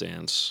infatuated with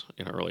dance,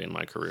 early in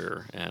my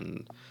career.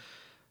 And,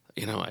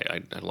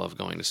 I love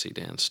going to see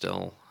dance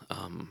still.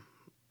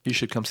 You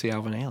should come see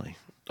Alvin Ailey.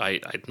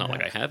 Like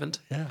I haven't.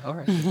 Yeah, all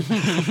right.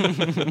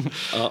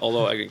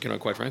 Although,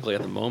 quite frankly,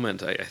 at the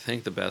moment, I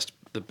think the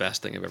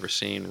best thing I've ever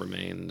seen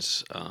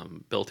remains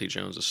Bill T.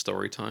 Jones's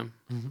Storytime.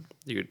 Mm-hmm.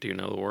 Do you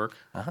know the work?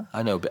 Uh-huh.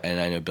 I know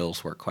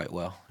Bill's work quite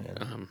well.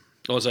 Yeah.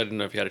 I didn't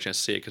know if you had a chance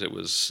to see it because it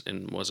was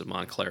in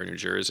Montclair, New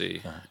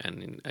Jersey,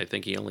 and I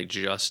think he only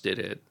just did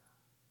it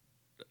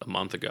a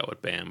month ago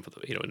at BAM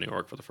in New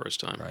York for the first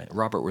time. Right.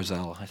 Robert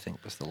Rosell, I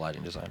think, was the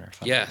lighting designer.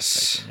 If I'm not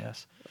mistaken.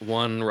 Yes.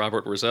 One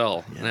Robert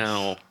Rosell. Yes.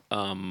 Now,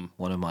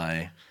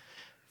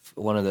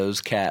 one of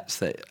those cats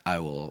that I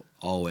will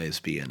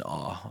always be in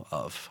awe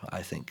of.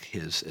 I think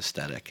his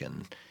aesthetic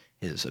and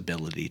his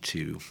ability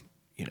to,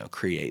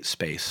 create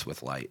space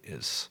with light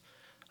is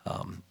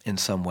in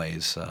some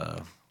ways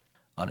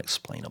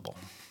unexplainable.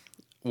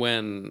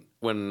 When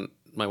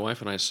my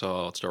wife and I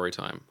saw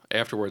Storytime,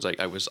 afterwards,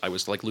 I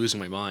was like losing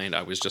my mind.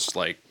 I was just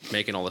like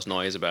making all this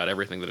noise about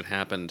everything that had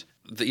happened.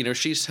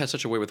 She's had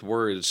such a way with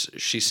words.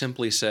 She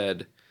simply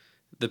said,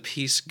 "The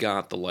piece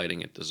got the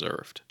lighting it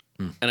deserved,"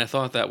 and I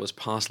thought that was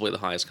possibly the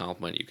highest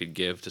compliment you could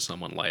give to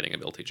someone lighting a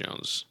Bill T.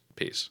 Jones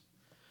piece.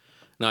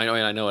 Now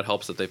I know it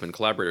helps that they've been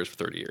collaborators for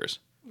 30 years,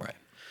 Right.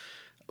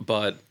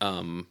 but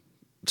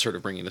sort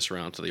of bringing this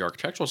around to the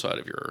architectural side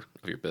of your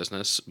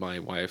business, my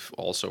wife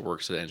also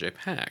works at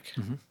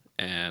NJPAC,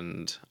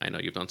 and I know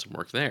you've done some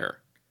work there.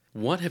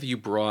 What have you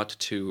brought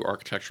to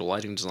architectural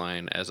lighting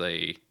design as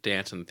a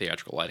dance and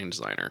theatrical lighting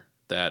designer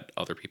that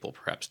other people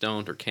perhaps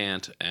don't or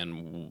can't,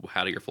 and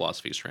how do your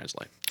philosophies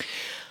translate?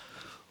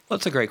 Well,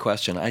 that's a great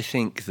question. I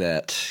think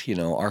that,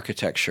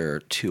 architecture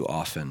too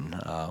often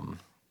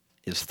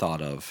is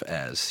thought of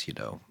as,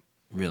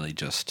 really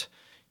just,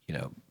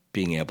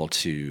 being able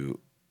to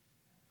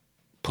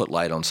put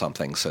light on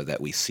something so that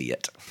we see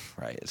it,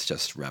 right? It's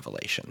just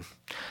revelation.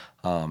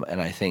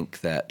 And I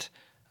think that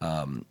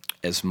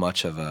as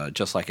much of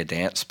just like a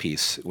dance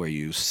piece where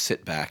you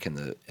sit back at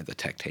the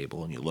tech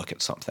table and you look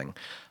at something,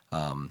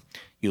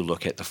 you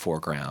look at the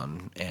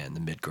foreground and the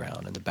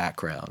midground and the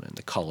background and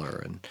the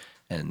color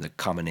and the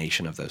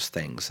combination of those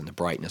things and the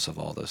brightness of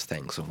all those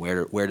things, and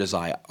where does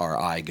our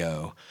eye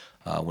go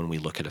when we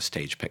look at a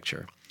stage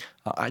picture.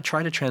 I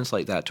try to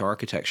translate that to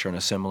architecture in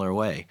a similar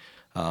way.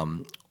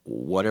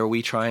 What are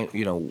we trying,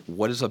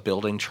 what is a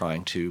building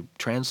trying to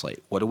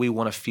translate? What do we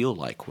want to feel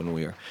like when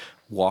we're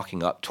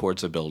walking up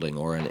towards a building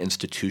or an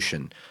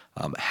institution?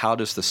 How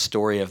does the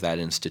story of that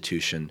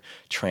institution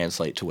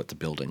translate to what the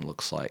building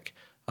looks like?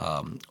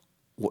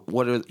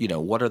 What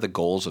are the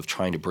goals of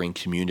trying to bring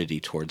community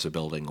towards a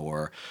building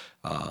or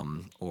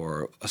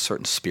a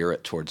certain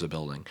spirit towards a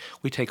building?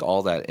 We take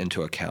all that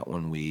into account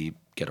when we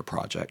get a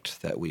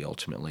project that we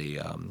ultimately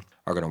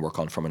are going to work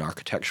on from an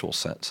architectural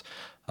sense,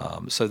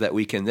 so that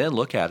we can then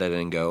look at it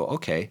and go,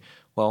 okay,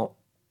 well,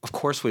 of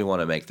course we want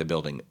to make the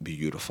building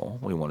beautiful.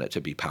 We want it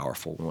to be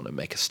powerful. We want to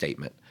make a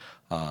statement,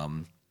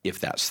 if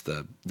that's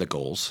the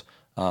goals.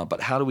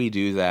 But how do we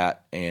do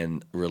that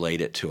and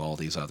relate it to all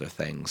these other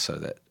things so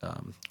that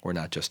we're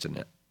not just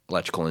an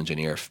electrical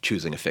engineer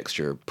choosing a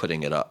fixture,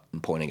 putting it up,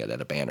 and pointing it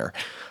at a banner?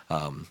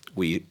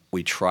 We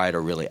try to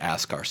really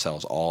ask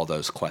ourselves all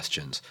those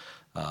questions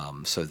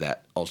so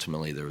that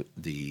ultimately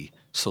the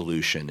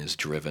solution is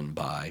driven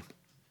by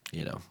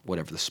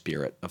whatever the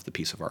spirit of the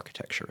piece of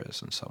architecture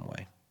is in some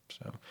way.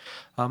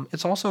 So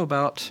it's also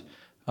about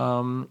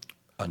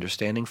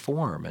understanding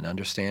form and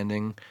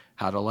understanding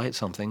how to light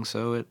something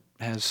so it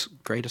has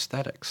great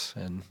aesthetics.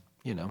 And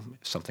if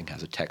something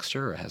has a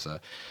texture or has a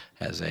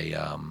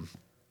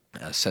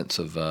sense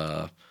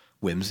of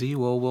whimsy,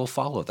 we'll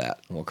follow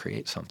that and we'll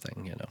create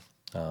something.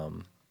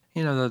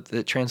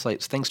 That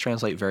translates. Things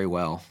translate very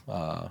well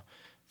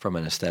from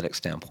an aesthetic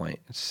standpoint.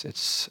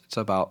 It's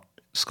about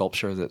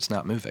sculpture that's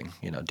not moving.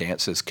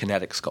 Dance is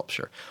kinetic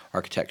sculpture.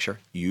 Architecture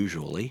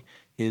usually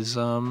is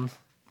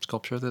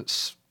sculpture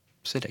that's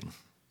sitting.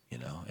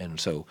 And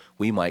so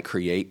we might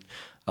create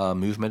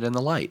movement in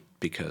the light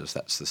because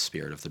that's the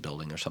spirit of the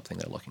building or something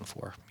they're looking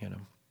for.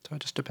 So it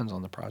just depends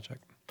on the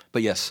project.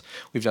 But yes,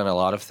 we've done a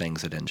lot of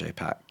things at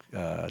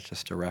NJPAC.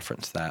 Just to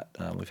reference that,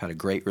 we've had a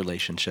great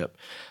relationship.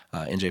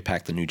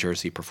 NJPAC, the New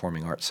Jersey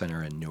Performing Arts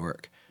Center in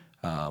Newark.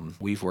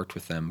 We've worked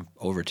with them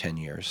over 10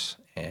 years,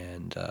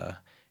 and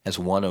as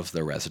one of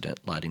the resident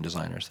lighting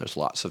designers. There's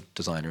lots of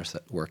designers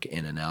that work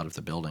in and out of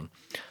the building.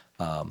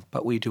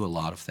 But we do a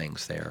lot of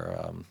things there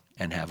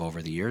and have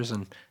over the years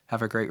and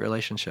have a great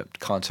relationship.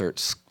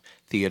 Concerts,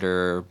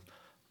 theater,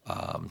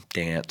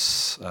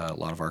 dance, a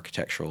lot of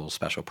architectural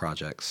special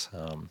projects.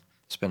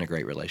 It's been a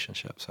great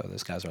relationship. So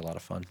those guys are a lot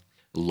of fun.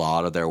 A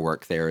lot of their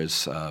work there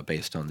is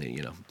based on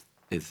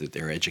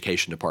their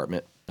education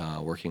department,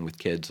 working with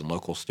kids and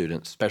local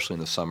students, especially in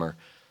the summer.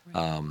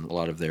 A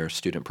lot of their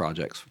student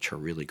projects, which are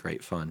really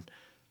great fun.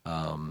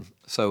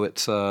 So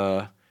it's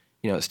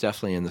it's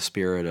definitely in the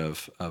spirit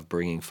of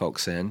bringing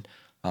folks in.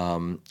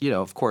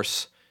 Of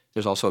course,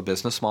 there's also a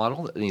business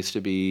model that needs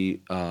to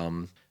be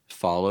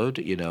followed.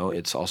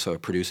 It's also a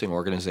producing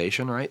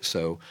organization, right?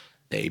 So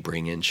they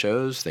bring in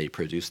shows, they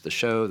produce the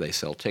show, they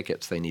sell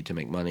tickets, they need to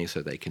make money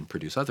so they can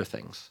produce other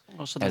things.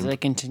 Well, so that they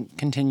can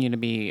continue to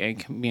be a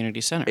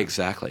community center.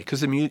 Exactly, because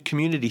the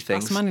community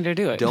things costs money to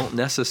do it. Don't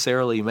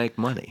necessarily make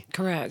money.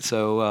 Correct.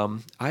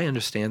 So I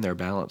understand their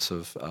balance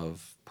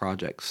of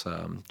projects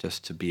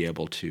just to be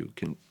able to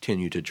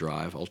continue to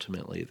drive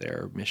ultimately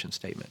their mission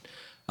statement.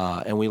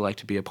 And we like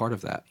to be a part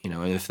of that,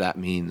 and if that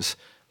means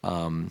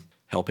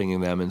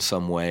helping them in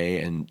some way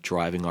and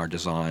driving our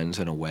designs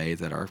in a way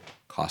that are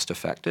cost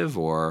effective,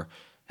 or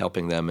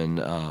helping them in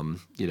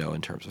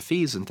in terms of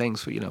fees and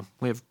things, we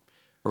have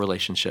a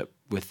relationship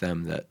with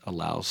them that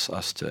allows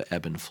us to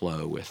ebb and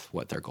flow with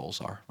what their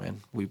goals are,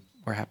 and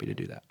we're happy to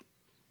do that.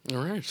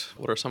 All right.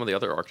 What are some of the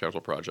other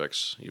architectural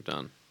projects you've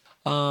done?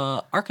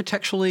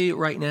 Architecturally,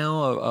 right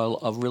now,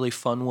 a really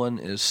fun one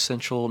is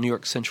New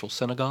York Central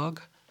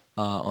Synagogue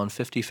on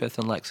 55th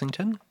and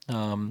Lexington.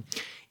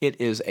 It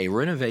is a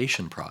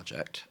renovation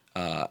project.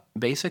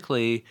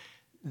 Basically,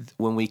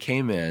 when we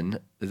came in,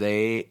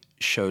 they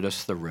showed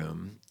us the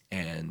room,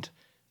 and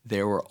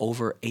there were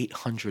over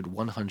 800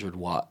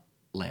 100-watt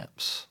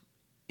lamps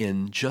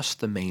in just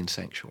the main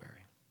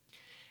sanctuary,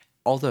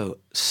 although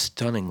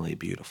stunningly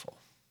beautiful.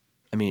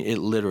 I mean, it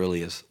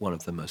literally is one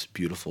of the most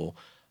beautiful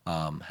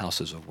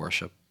houses of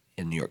worship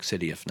in New York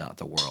City, if not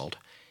the world.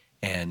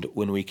 And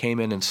when we came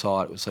in and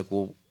saw it, it was like,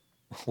 well,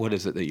 what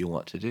is it that you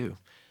want to do?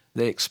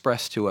 They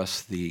expressed to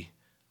us the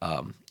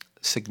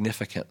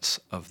significance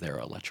of their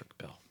electric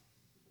bill.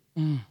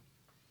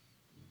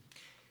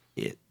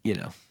 It,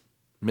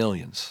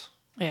 millions.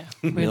 Yeah,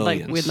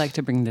 Millions. we'd like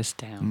to bring this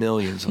down.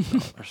 Millions of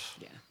dollars.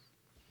 Yeah.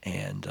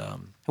 And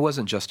it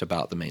wasn't just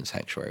about the main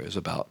sanctuary. It was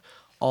about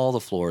all the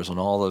floors and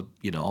all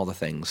the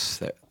things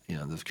that,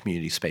 the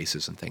community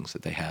spaces and things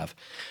that they have.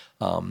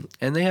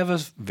 And they have a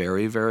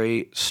very,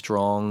 very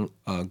strong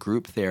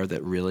group there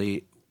that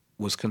really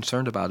was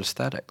concerned about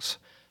aesthetics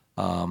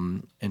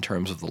in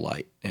terms of the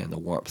light and the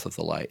warmth of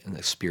the light and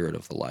the spirit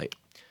of the light.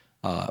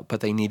 But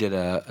they needed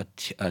a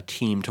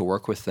team to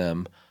work with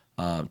them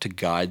to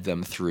guide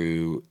them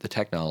through the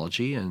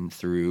technology and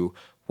through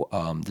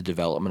the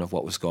development of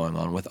what was going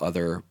on with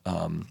other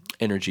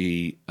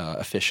energy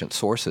efficient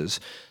sources,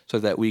 so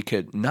that we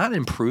could not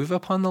improve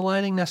upon the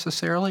lighting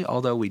necessarily,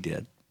 although we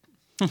did.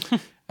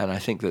 And I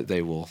think that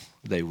they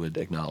would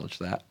acknowledge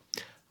that.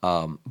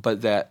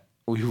 But that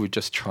we were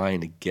just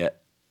trying to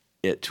get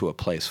it to a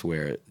place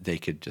where they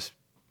could just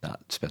not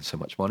spend so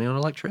much money on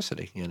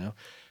electricity,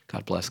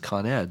 God bless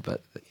Con Ed,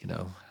 but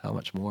how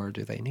much more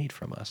do they need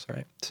from us,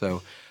 right?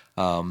 So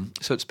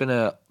it's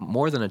been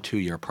more than a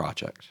 2-year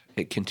project.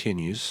 It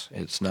continues.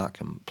 It's not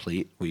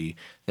complete. We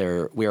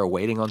are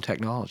waiting on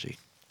technology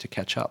to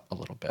catch up a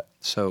little bit.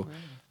 So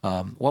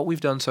what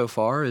we've done so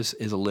far is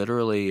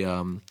literally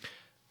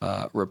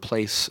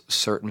replace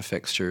certain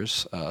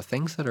fixtures,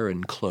 things that are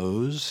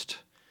enclosed.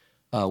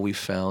 We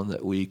found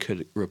that we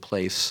could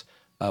replace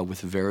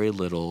with very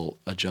little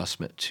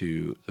adjustment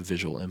to the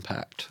visual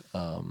impact.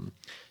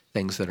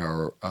 Things that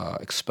are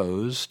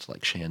exposed,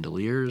 like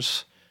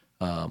chandeliers,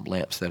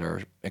 lamps that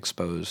are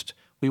exposed.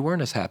 We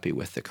weren't as happy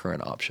with the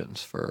current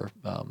options for,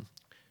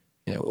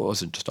 it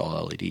wasn't just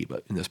all LED,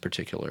 but in this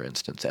particular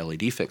instance,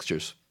 LED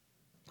fixtures,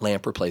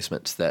 lamp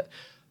replacements that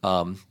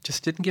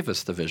just didn't give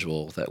us the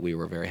visual that we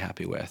were very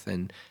happy with,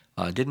 and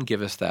didn't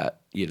give us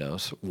that,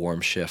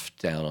 warm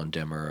shift down on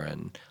dimmer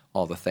and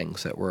all the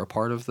things that were a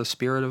part of the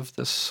spirit of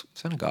this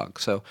synagogue.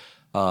 So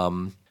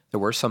there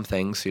were some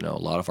things, a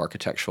lot of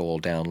architectural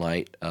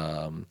downlight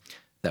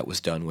that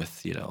was done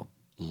with,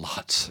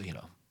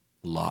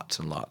 lots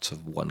and lots of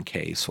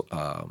 1K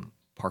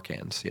par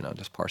cans,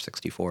 just par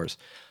 64s.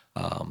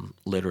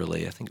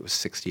 Literally, I think it was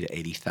 60 to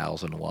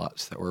 80,000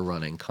 watts that were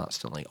running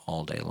constantly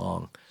all day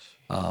long.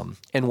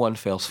 In one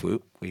fell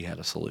swoop, we had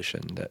a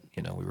solution that,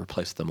 we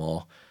replaced them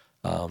all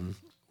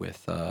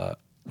with,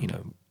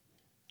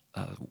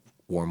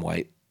 warm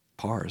white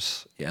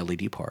pars,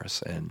 LED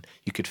pars, and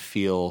you could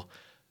feel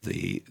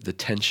the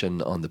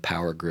tension on the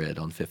power grid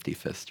on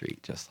 55th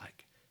Street just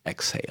like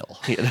exhale.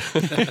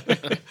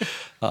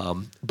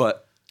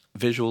 But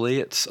visually,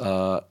 it's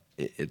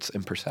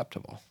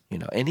imperceptible,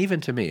 And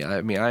even to me,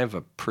 I have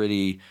a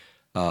pretty,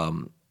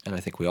 and I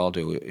think we all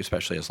do,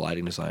 especially as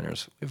lighting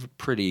designers, we have a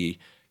pretty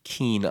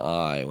keen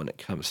eye when it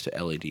comes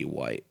to LED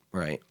white,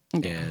 right?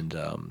 Okay.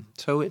 And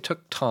so it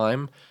took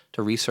time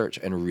to research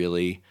and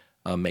really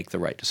make the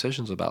right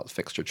decisions about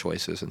fixture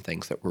choices and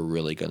things that were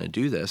really going to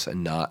do this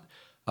and not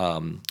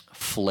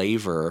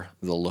flavor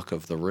the look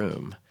of the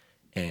room.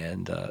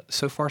 And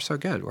so far, so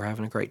good. We're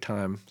having a great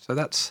time. So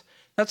that's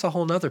a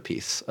whole nother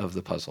piece of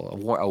the puzzle,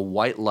 a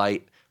white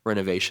light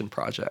renovation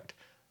project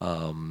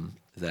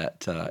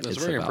that's is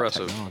very about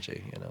impressive.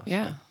 Technology.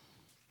 Yeah.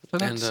 So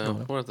and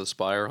what about the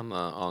Spire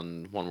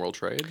on One World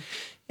Trade?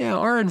 Yeah,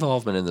 our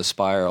involvement in the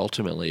Spire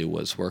ultimately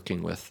was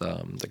working with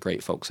the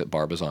great folks at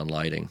Barbizon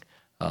Lighting.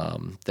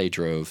 They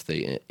drove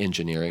the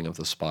engineering of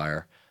the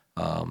Spire.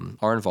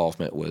 Our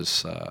involvement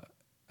was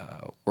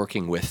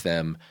working with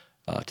them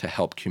to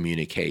help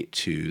communicate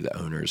to the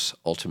owners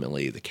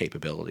ultimately the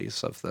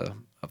capabilities of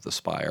the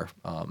Spire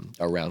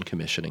around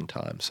commissioning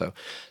time. So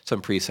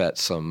some presets,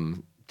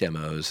 some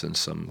demos, and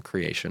some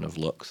creation of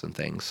looks and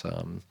things.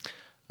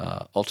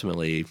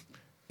 Ultimately,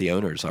 the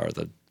owners are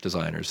the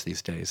designers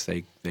these days.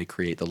 They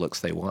create the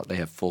looks they want. They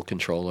have full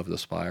control of the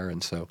Spire,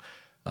 and so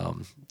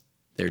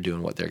they're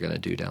doing what they're going to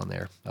do down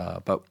there.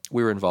 But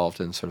we were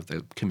involved in sort of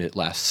the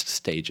last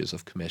stages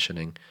of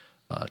commissioning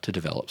to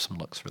develop some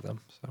looks for them.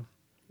 So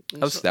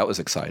that was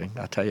exciting.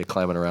 I tell you,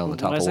 climbing around the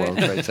top of World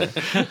Trade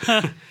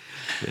Center,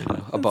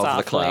 above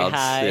the clouds,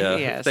 high,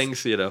 yes.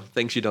 things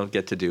you don't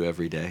get to do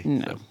every day.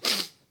 No.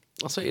 So.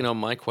 I'll say,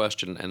 my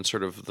question and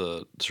sort of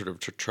the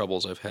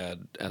troubles I've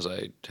had as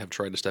I have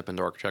tried to step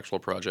into architectural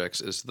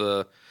projects is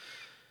the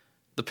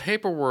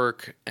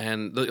paperwork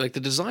and the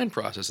design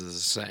process is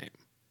the same.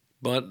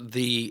 But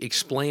the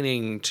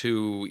explaining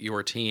to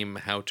your team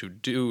how to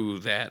do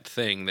that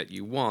thing that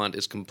you want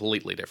is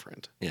completely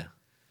different. Yeah.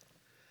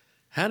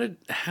 How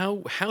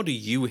do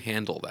you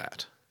handle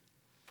that?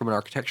 From an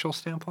architectural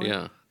standpoint?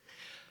 Yeah.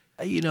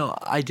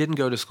 I didn't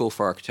go to school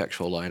for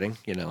architectural lighting.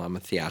 I'm a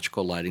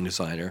theatrical lighting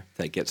designer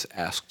that gets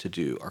asked to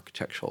do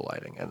architectural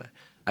lighting. And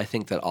I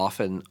think that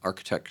often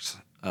architects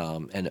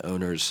and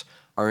owners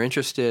are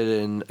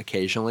interested in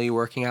occasionally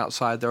working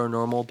outside their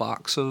normal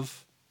box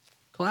of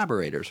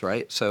collaborators,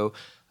 right? So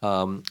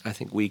I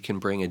think we can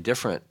bring a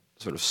different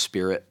sort of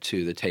spirit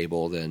to the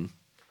table than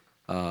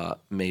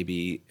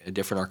maybe a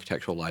different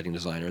architectural lighting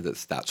designer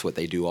that's what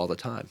they do all the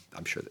time.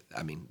 I'm sure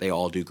they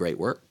all do great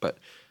work, but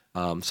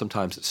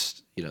sometimes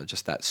it's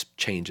just that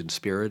change in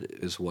spirit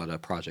is what a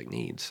project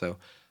needs. So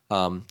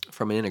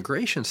from an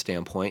integration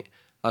standpoint,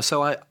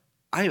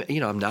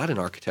 I'm not an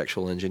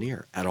architectural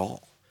engineer at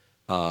all,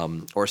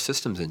 or a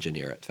systems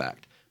engineer, in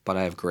fact. But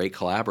I have great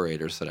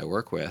collaborators that I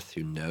work with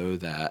who know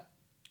that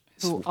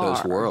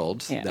those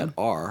worlds that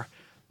are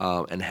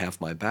and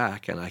have my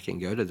back, and I can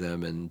go to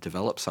them and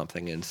develop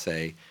something and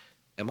say,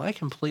 am I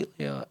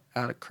completely out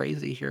of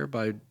crazy here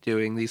by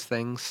doing these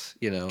things?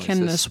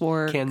 Can this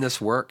work? Can this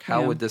work?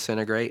 How would this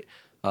integrate?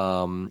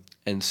 And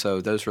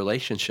so those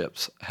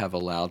relationships have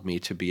allowed me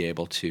to be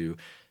able to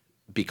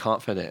be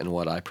confident in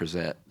what I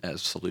present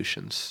as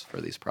solutions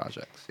for these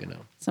projects.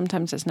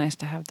 Sometimes it's nice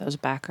to have those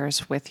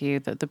backers with you,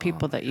 the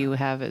people that you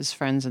have as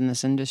friends in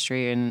this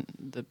industry, and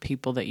the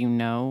people that you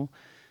know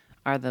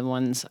are the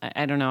ones.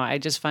 I don't know. I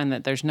just find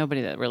that there's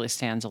nobody that really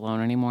stands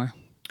alone anymore.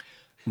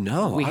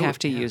 No, we have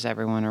to use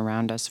everyone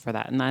around us for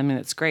that. And I mean,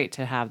 it's great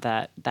to have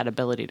that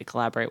ability to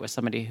collaborate with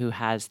somebody who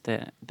has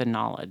the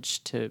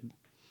knowledge to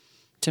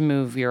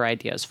move your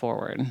ideas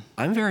forward.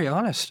 I'm very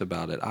honest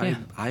about it.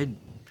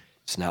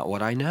 It's not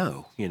what I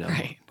know,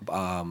 Right.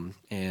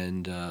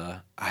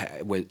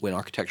 When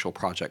architectural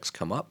projects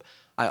come up,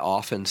 I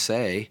often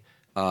say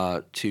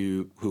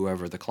to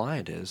whoever the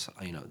client is,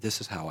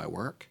 this is how I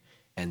work,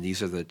 and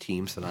these are the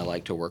teams that I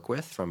like to work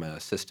with from a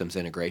systems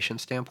integration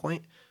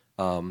standpoint.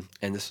 And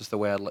this is the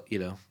way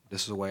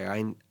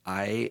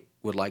I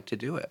would like to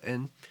do it.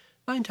 And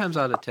 9 times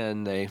out of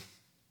 10, they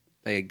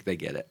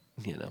get it.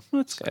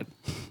 That's good.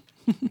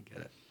 Get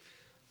it.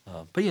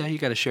 But yeah, you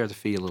got to share the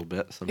fee a little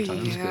bit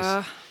sometimes.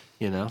 Yeah.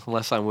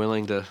 Unless I'm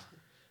willing to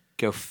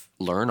go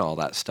learn all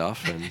that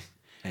stuff,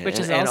 which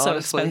is also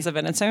honestly, expensive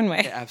in its own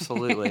way.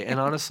 Absolutely, and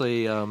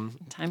honestly,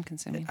 time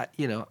consuming. I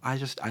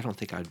don't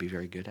think I'd be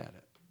very good at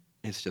it.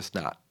 It's just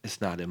not. It's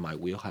not in my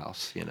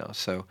wheelhouse.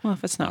 So well,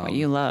 if it's not what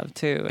you love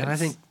too, and I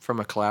think from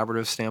a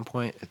collaborative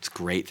standpoint, it's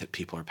great that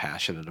people are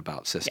passionate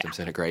about systems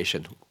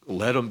integration.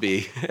 Let them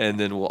be, and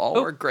then we'll all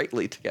work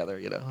greatly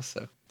together.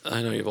 So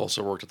I know you've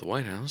also worked at the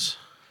White House.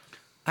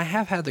 I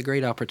have had the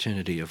great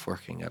opportunity of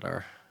working at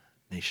our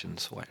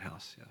nation's White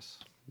House. Yes.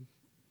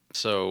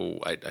 So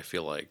I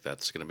feel like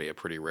that's going to be a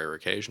pretty rare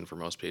occasion for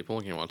most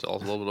people. You want to tell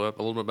us a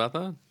little bit about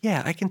that?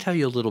 Yeah, I can tell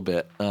you a little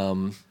bit.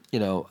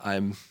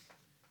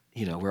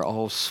 We're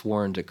all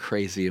sworn to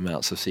crazy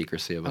amounts of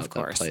secrecy about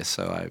that place.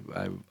 So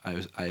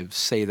I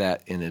say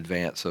that in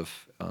advance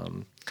of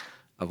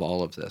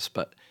all of this.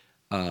 But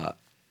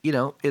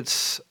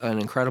it's an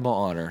incredible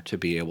honor to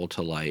be able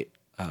to light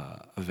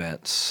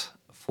events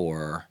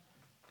for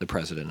the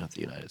President of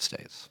the United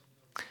States.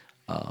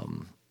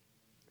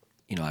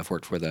 I've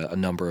worked with a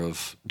number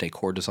of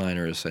decor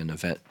designers and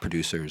event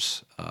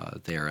producers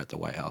there at the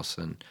White House,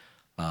 and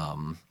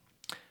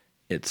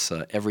it's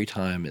every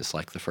time is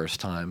like the first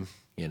time.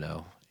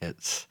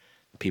 It's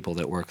people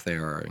that work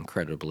there are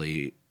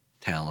incredibly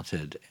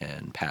talented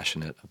and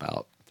passionate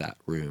about that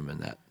room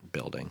and that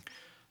building,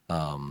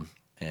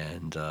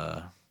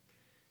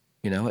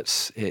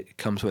 it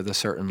comes with a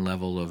certain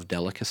level of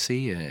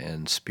delicacy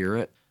and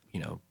spirit.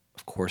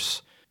 Of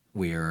course,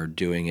 we are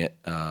doing it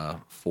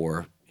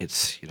we're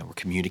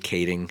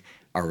communicating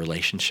our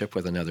relationship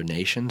with another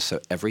nation. So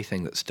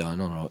everything that's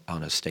done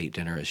on a state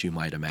dinner, as you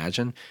might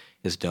imagine,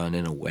 is done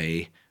in a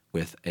way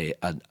with a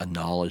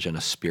knowledge and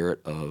a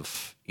spirit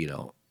of,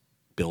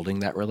 building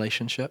that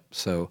relationship.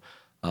 So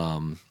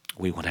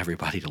we want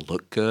everybody to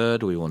look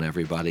good. We want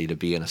everybody to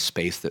be in a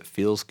space that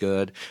feels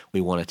good. We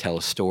want to tell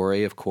a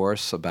story, of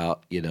course,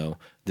 about,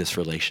 this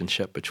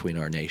relationship between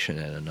our nation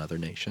and another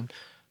nation.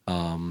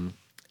 And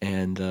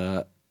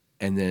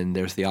then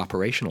there's the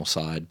operational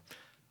side.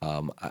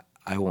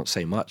 I won't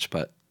say much,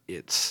 but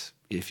it's,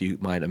 if you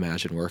might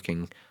imagine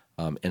working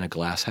in a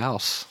glass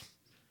house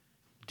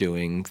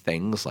doing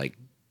things like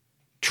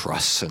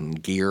truss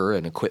and gear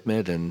and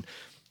equipment, and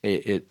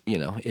it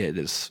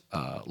is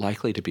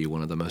likely to be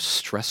one of the most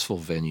stressful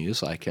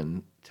venues I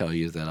can tell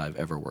you that I've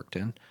ever worked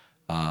in,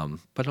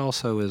 but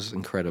also is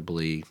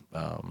incredibly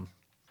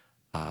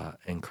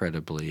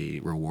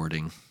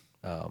rewarding,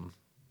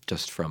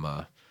 just from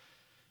a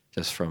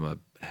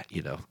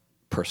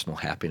personal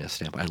happiness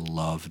standpoint. I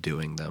love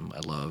doing them. I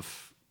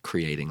love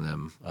creating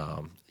them.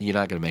 You're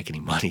not going to make any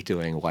money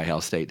doing a White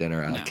House state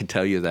dinner. I can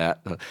tell you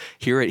that.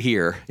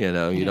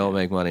 You don't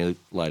make money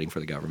lighting for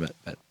the government.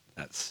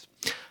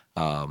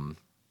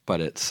 But but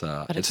it's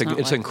But it's not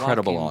an like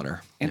incredible walking-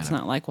 honor. It's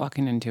not like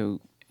walking into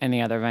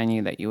any other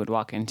venue that you would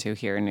walk into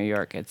here in New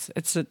York. It's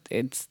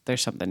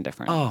there's something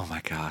different. Oh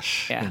my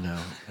gosh,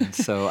 Yeah. And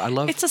so I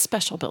love. It's a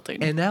special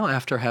building. And now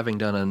after having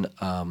done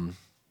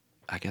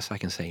I guess I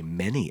can say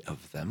many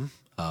of them.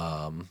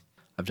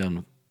 I've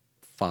done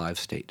 5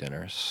 state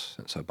dinners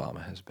since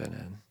Obama has been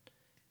in,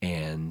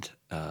 and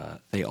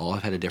they all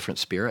have had a different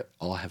spirit.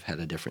 All have had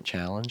a different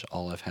challenge.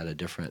 All have had a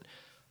different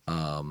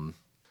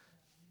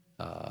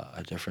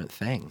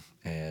thing,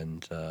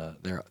 and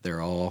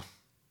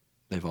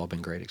they've all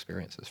been great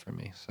experiences for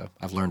me. So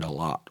I've learned a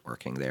lot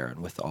working there,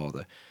 and with all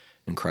the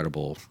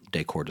incredible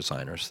decor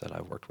designers that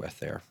I've worked with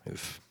there,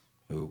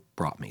 who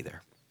brought me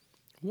there.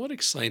 What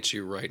excites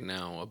you right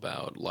now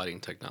about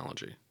lighting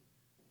technology?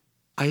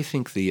 I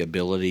think the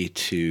ability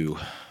to,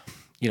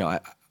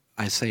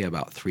 I say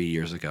about 3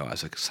 years ago, I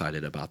was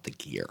excited about the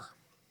gear.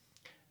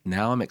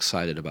 Now I'm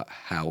excited about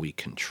how we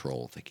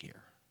control the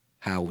gear,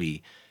 how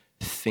we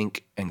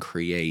think and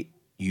create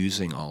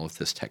using all of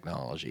this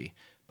technology,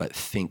 but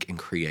think and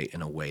create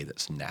in a way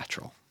that's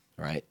natural,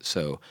 right?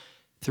 So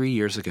 3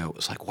 years ago, it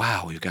was like,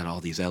 wow, we've got all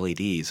these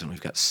LEDs and we've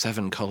got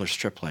 7 color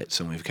strip lights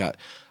and we've got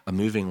a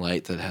moving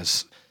light that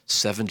has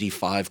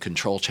 75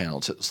 control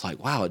channels. It's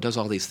like, wow, it does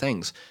all these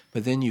things.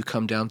 But then you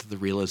come down to the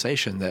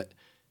realization that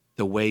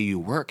the way you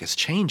work is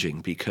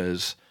changing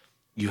because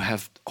you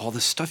have all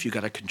this stuff you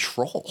got to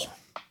control.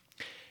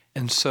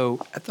 And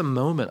so at the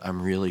moment,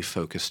 I'm really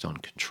focused on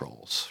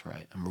controls,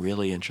 right? I'm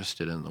really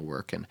interested in the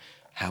work and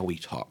how we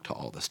talk to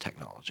all this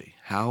technology,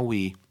 how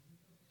we,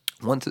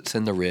 once it's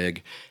in the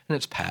rig and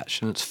it's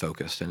patched and it's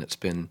focused and it's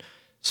been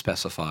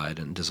specified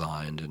and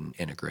designed and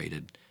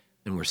integrated,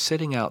 and we're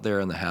sitting out there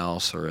in the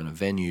house or in a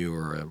venue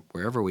or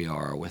wherever we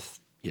are with,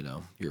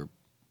 your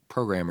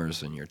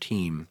programmers and your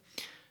team,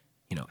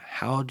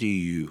 how do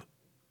you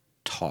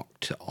talk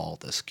to all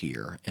this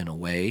gear in a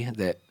way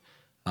that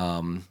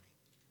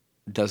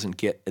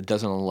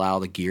doesn't allow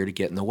the gear to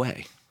get in the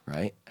way,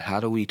 right?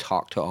 How do we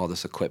talk to all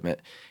this equipment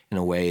in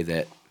a way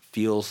that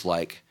feels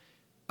like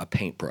a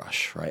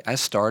paintbrush, right? I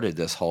started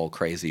this whole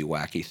crazy,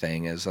 wacky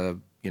thing as a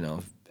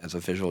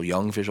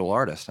young visual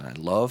artist, and I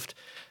loved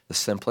the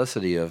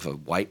simplicity of a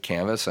white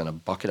canvas and a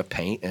bucket of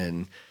paint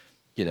and,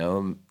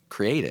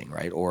 creating,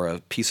 right? Or a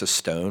piece of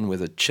stone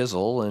with a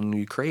chisel and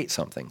you create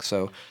something.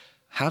 So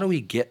how do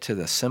we get to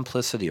the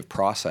simplicity of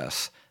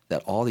process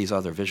that all these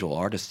other visual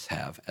artists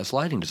have as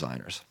lighting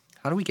designers?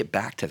 How do we get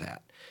back to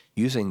that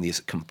using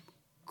these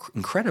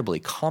incredibly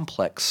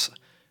complex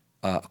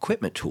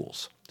equipment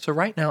tools? So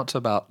right now it's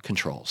about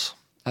controls.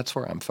 That's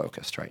where I'm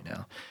focused right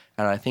now.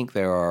 And I think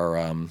there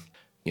are,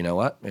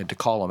 to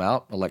call them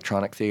out,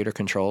 electronic theater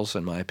controls,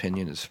 in my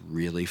opinion, is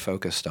really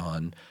focused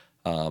on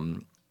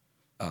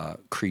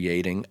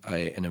creating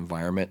an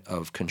environment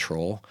of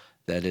control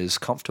that is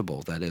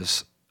comfortable, that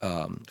is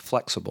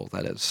flexible,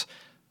 that is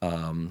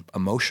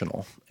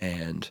emotional.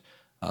 And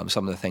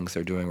some of the things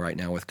they're doing right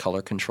now with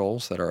color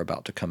controls that are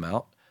about to come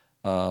out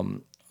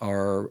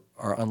are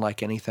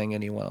unlike anything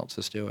anyone else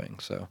is doing.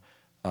 So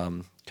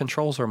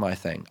controls are my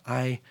thing.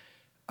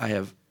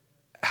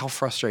 How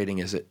frustrating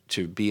is it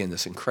to be in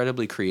this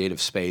incredibly creative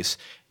space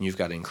and you've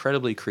got an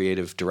incredibly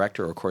creative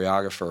director or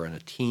choreographer and a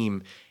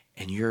team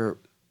and you're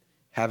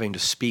having to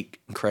speak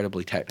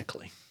incredibly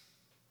technically?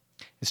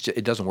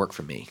 It doesn't work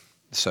for me.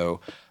 So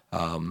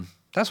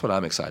that's what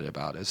I'm excited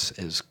about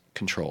is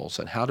controls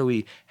and how do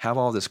we have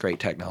all this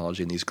great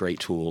technology and these great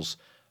tools,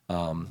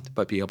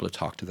 but be able to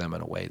talk to them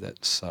in a way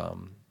that's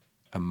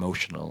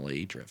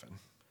emotionally driven.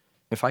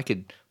 If I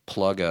could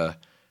plug a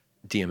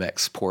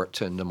DMX port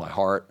into my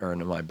heart or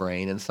into my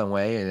brain in some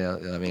way,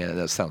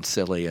 that sounds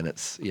silly and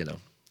it's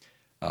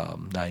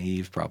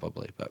naive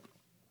probably, but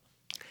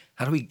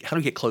how do we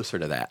get closer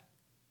to that?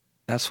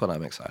 That's what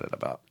I'm excited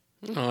about.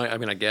 No, I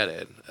get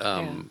it.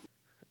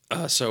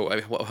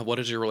 What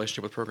is your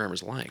relationship with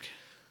programmers like?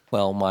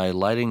 Well, my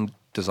lighting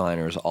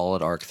designers all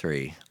at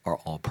ARC3 are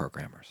all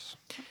programmers.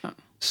 Oh.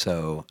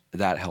 So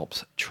that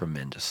helps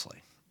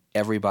tremendously.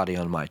 Everybody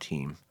on my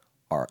team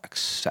are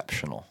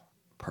exceptional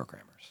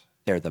programmers.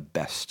 They're the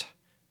best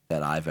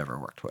that I've ever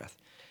worked with.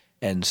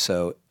 And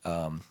so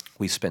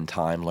we spend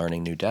time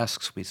learning new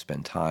desks. We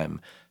spend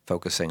time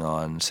focusing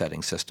on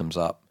setting systems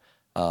up.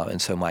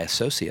 And so my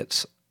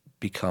associates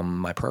become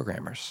my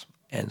programmers.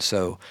 And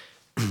so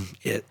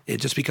it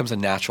just becomes a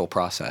natural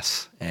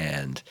process.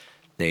 And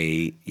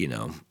they,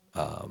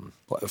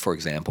 for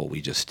example, we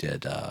just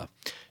did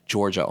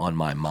Georgia on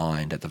My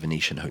Mind at the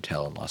Venetian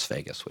Hotel in Las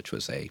Vegas, which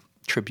was a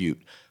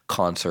tribute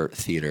concert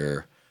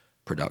theater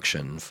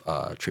production,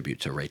 tribute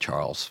to Ray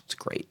Charles. It's a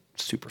great,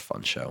 super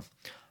fun show.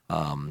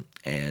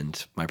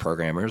 And my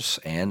programmers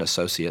and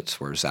associates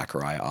were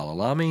Zachariah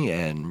Alalami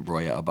and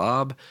Roya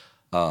Abab,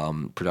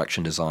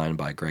 production design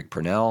by Greg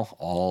Purnell,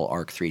 all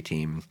ARC3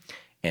 team.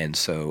 And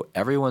so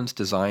everyone's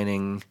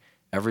designing,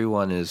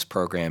 everyone is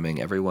programming,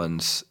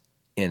 everyone's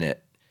in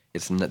it.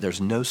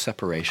 There's no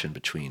separation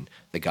between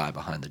the guy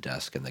behind the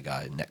desk and the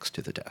guy next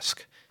to the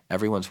desk.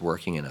 Everyone's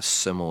working in a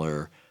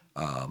similar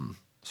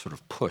sort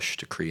of push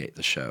to create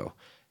the show.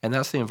 And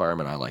that's the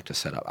environment I like to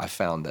set up. I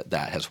found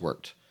that has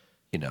worked.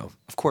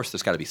 Of course,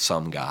 there's got to be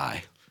some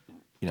guy,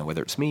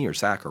 whether it's me or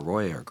Zach or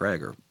Roy or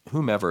Greg or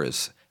whomever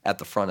is at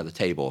the front of the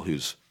table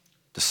who's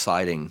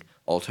deciding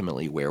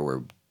ultimately where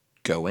we're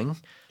going.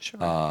 Sure.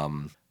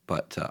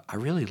 But I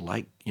really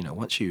like,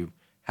 once you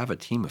have a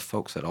team of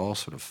folks that all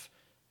sort of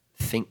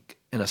think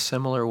in a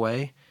similar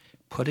way,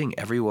 putting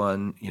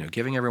everyone,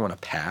 giving everyone a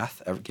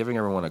path, giving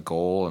everyone a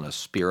goal and a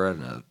spirit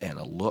and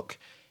a look,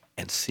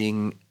 and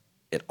seeing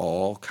it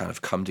all kind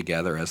of come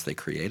together as they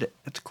create it,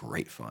 it's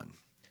great fun.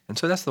 And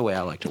so that's the way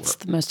I like to work. It's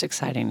the most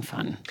exciting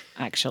fun,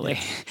 actually.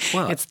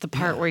 Well, it's the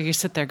part where you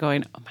sit there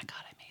going, oh my God,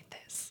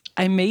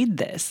 I made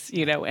this,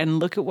 and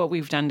look at what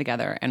we've done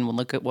together and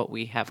look at what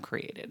we have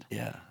created.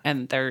 Yeah.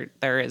 And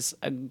there is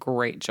a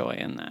great joy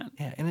in that.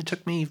 Yeah. And it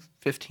took me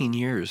 15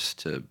 years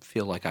to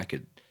feel like I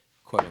could,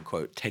 quote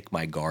unquote, take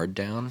my guard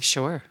down.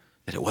 Sure.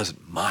 That it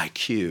wasn't my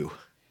cue.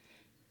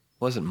 It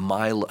wasn't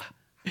my,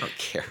 I don't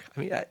care. I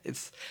mean,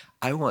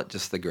 I want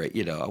just the great,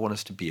 I want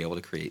us to be able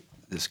to create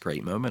this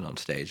great moment on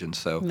stage. And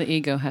so the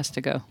ego has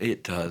to go.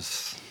 It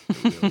does.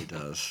 It really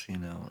does,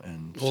 and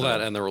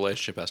that and the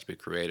relationship has to be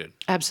created.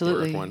 Absolutely.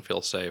 Where everyone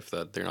feels safe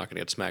that they're not going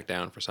to get smacked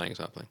down for saying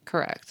something.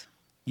 Correct.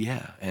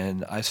 Yeah,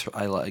 and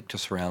I like to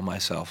surround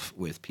myself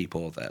with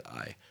people that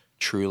I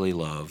truly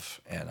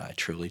love and I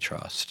truly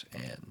trust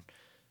and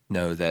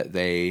know that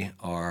they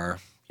are,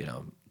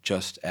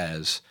 just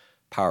as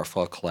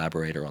powerful a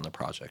collaborator on the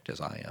project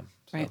as I am.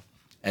 So, right.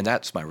 And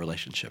that's my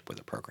relationship with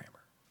a programmer.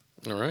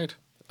 All right.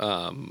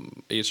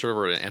 You sort of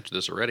already answered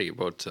this already,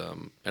 but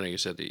I know you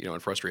said that,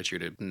 it frustrates you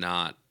to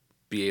not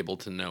be able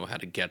to know how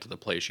to get to the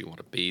place you want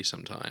to be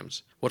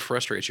sometimes. What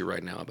frustrates you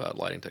right now about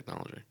lighting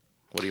technology?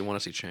 What do you want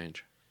to see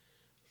change?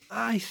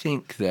 I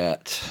think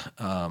that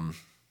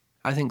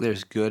I think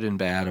there's good and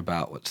bad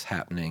about what's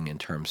happening in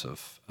terms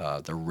of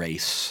the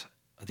race,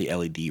 the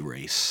LED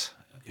race,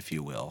 if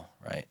you will,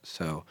 right?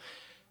 So,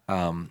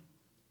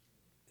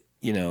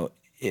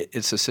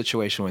 it's a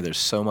situation where there's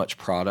so much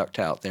product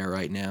out there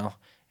right now,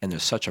 and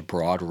there's such a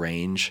broad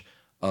range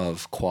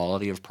of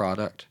quality of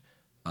product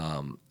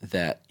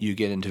that you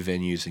get into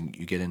venues and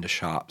you get into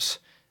shops,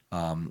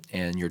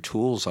 and your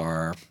tools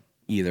are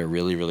either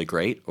really, really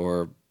great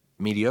or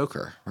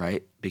mediocre,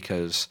 right?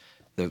 Because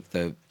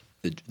the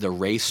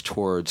race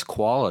towards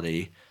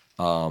quality,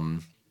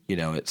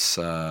 it's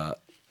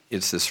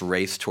this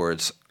race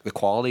towards the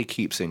quality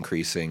keeps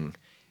increasing,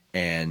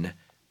 and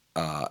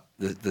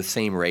the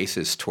same race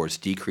is towards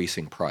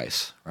decreasing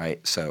price,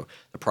 right? So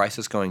the price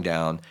is going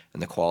down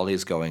and the quality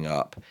is going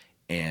up,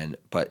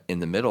 but in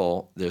the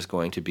middle there's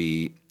going to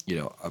be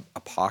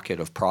a pocket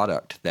of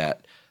product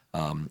that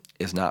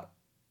is not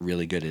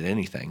really good at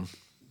anything,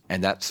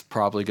 and that's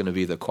probably going to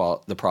be the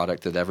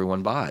product that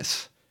everyone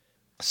buys.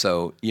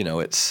 So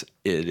it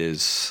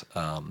is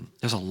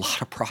there's a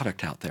lot of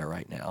product out there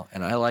right now,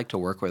 and I like to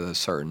work with a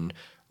certain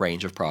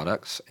range of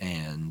products,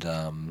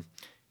 and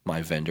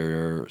my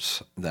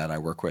vendors that I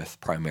work with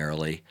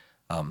primarily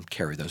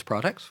carry those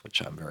products,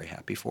 which I'm very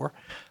happy for.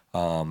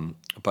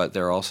 But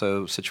there are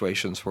also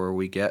situations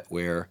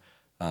where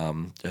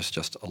there's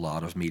just a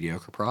lot of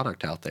mediocre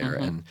product out there,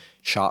 and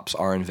shops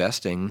are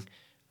investing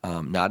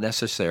not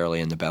necessarily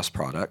in the best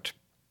product.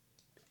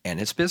 And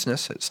it's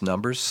business, it's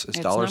numbers, it's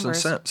dollars and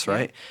cents,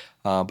 right?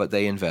 Yeah. But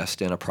they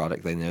invest in a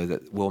product they know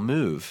that will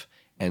move.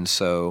 And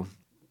so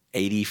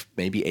maybe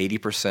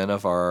 80%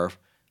 of our,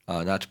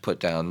 not to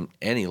put down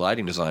any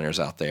lighting designers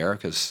out there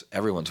because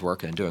everyone's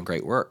working and doing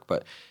great work,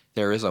 but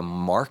there is a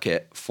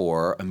market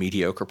for a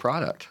mediocre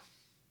product.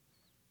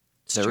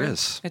 There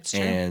is. It's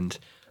true. And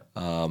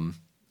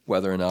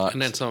whether or not...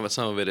 And then some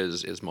of it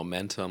is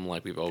momentum,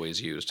 like we've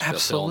always used to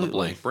fill in the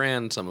blank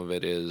brand. Some of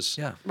it is...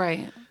 Yeah.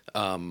 Right.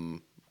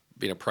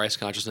 Price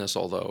consciousness,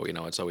 although,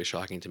 it's always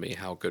shocking to me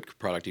how good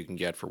product you can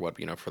get for what,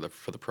 for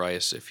the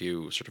price if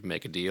you sort of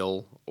make a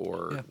deal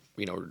or,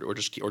 or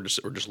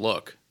just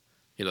look,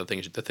 the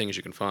things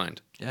you can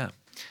find. Yeah.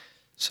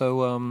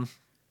 So,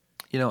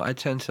 I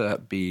tend to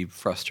be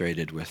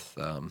frustrated with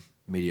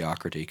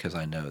mediocrity because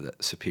I know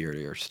that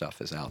superior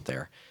stuff is out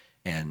there,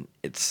 and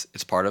it's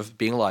part of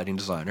being a lighting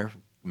designer,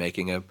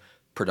 making a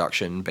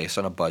production based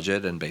on a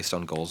budget and based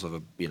on goals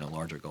of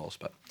larger goals,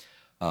 but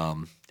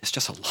it's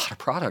just a lot of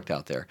product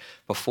out there.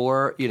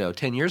 Before,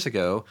 10 years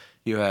ago,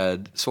 you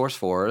had Source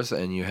 4s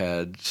and you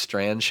had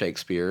Strand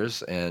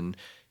Shakespeares, and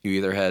you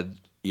either had,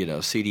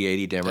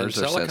 CD80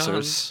 dimmers or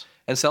sensors.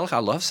 And Celicon, I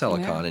love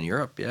Celicon in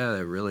Europe. Yeah,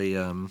 it really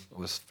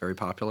was very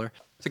popular.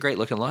 It's a great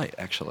looking light,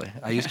 actually.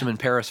 I used them in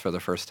Paris for the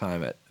first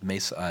time at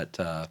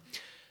Mesa,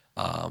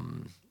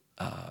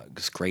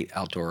 this great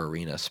outdoor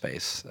arena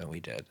space that we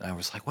did. And I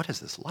was like, what is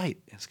this light?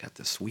 It's got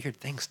this weird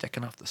thing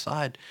sticking off the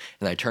side.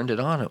 And I turned it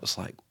on. It was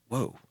like,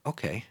 whoa,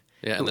 okay.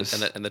 Yeah, and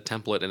the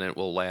template in it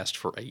will last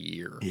for a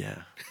year.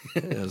 Yeah,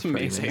 it was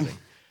pretty amazing.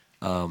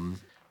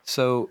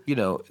 So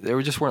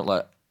there just weren't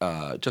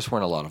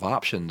a lot of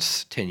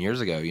options 10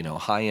 years ago.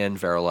 High-end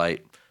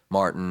Verilight,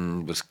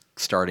 Martin was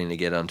starting to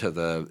get into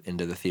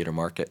the theater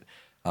market,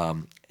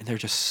 and there are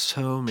just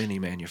so many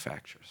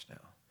manufacturers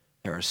now.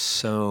 There are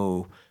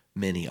so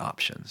many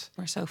options.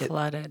 We're so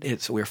flooded.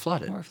 We're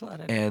flooded. We're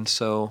flooded. And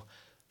so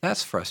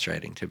that's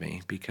frustrating to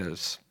me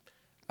because,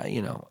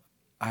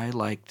 I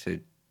like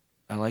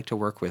to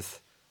work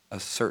with a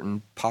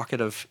certain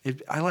pocket of.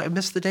 I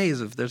miss the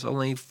days of there's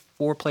only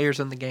 4 players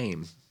in the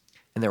game,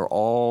 and they're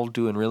all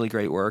doing really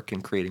great work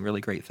and creating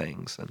really great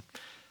things, and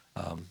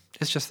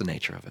it's just the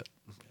nature of it.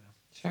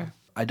 Sure.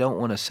 I don't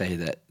want to say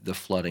that the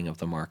flooding of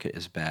the market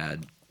is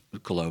bad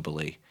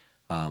globally.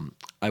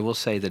 I will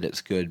say that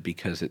it's good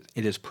because it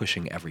is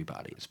pushing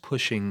everybody. It's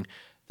pushing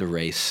the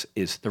race.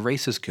 The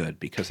race is good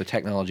because the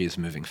technology is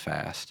moving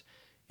fast,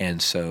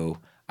 and so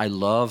I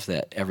love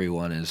that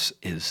everyone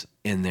is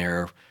in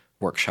their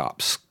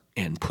workshops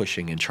and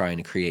pushing and trying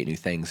to create new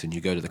things. And you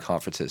go to the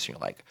conferences and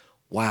you're like,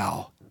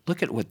 wow,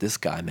 look at what this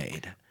guy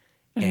made.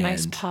 A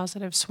nice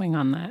positive swing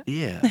on that.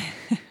 Yeah.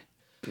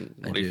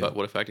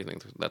 What effect do you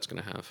think that's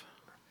going to have?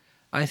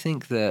 I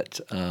think that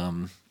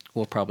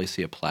we'll probably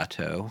see a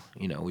plateau.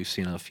 We've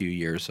seen a few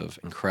years of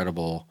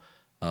incredible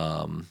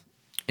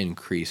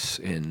increase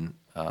in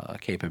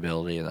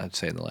capability, and I'd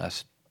say in the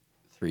last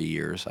 3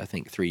 years. I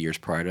think 3 years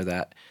prior to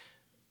that,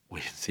 we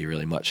didn't see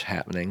really much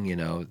happening.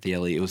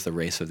 It was the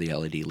race of the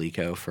LED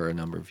LECO for a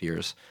number of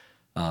years,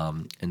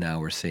 and now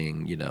we're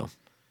seeing,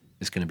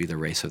 it's going to be the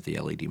race of the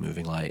LED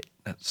moving light.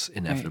 That's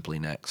inevitably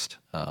next.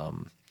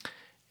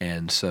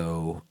 And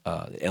so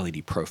the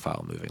LED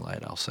profile moving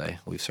light, I'll say,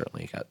 we've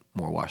certainly got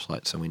more wash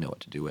lights than we know what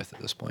to do with at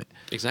this point.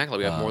 Exactly.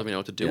 We have more than we know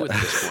what to do with at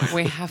this point.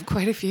 We have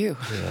quite a few.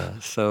 Yeah.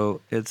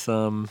 So it's,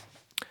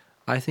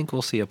 I think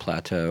we'll see a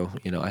plateau.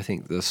 I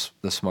think the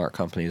smart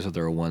companies are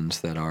the ones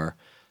that are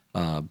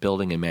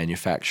building and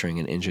manufacturing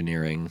and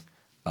engineering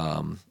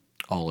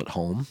all at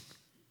home.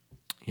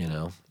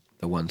 The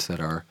ones that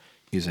are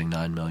using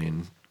 9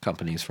 million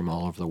companies from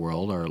all over the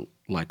world are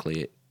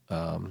likely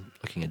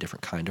looking at a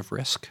different kind of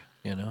risk.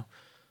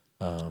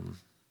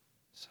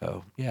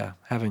 So yeah,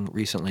 having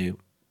recently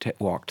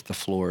walked the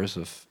floors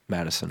of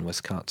Madison,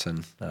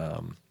 Wisconsin,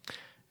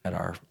 at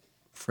our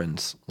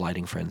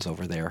lighting friends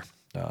over there,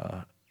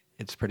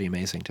 it's pretty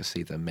amazing to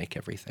see them make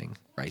everything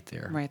right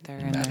there. Right there.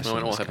 in Madison,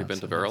 Have you been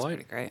to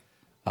Verilight? Great.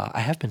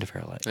 I have been to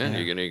Verilight. Yeah,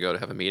 you're going to go to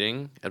have a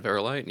meeting at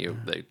Verilight,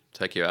 and they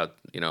take you out,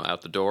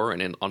 out the door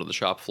and onto the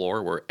shop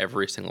floor where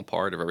every single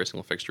part of every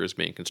single fixture is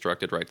being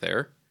constructed right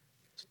there.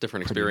 It's a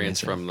different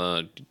experience from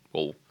the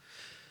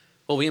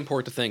we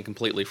import the thing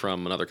completely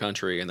from another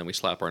country and then we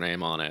slap our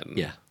name on it.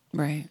 Yeah.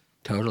 Right.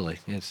 Totally.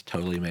 It's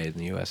totally made in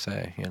the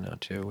USA,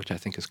 too, which I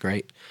think is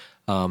great.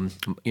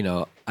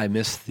 I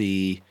miss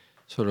the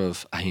sort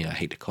of, I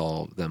hate to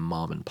call them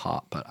mom and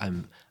pop, but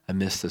I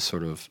miss this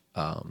sort of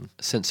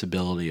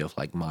sensibility of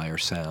like Meyer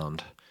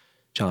Sound.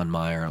 John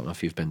Meyer, I don't know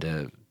if you've been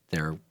to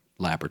their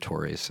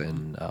laboratories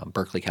in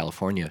Berkeley,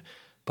 California,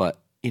 but,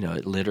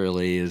 it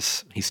literally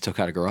is, he's still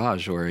got a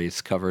garage where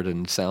he's covered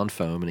in sound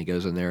foam and he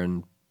goes in there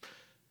and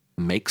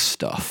makes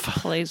stuff.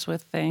 Plays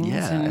with things.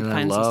 Yeah, and I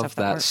finds the love stuff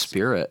that works.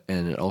 spirit,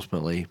 and it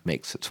ultimately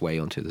makes its way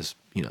onto this,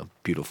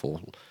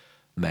 beautiful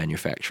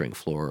manufacturing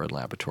floor and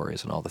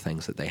laboratories and all the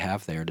things that they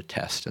have there to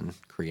test and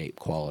create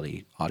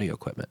quality audio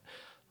equipment.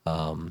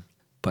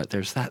 But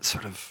there's that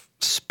sort of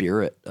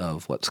spirit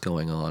of what's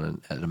going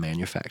on at a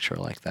manufacturer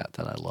like that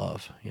I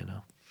love,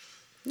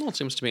 Well, it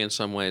seems to me in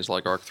some ways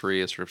like Arc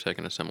 3 has sort of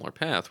taken a similar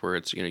path where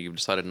it's, you've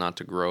decided not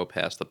to grow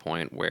past the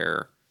point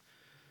where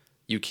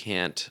you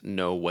can't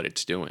know what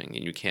it's doing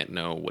and you can't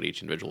know what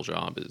each individual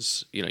job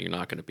is. You're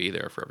not going to be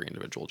there for every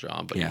individual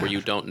job, but where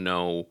you don't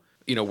know,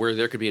 where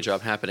there could be a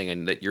job happening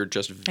and that you're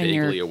just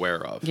vaguely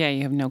aware of. Yeah,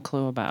 you have no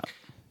clue about.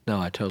 No,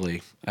 I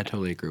totally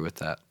agree with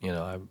that.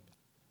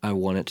 I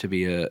want it to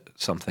be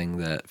something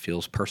that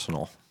feels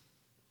personal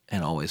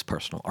and always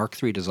personal. Arc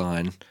 3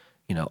 design,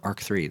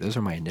 Arc 3, those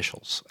are my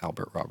initials,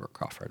 Albert Robert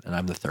Crawford, and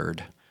I'm the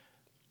third.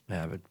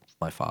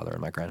 My father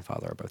and my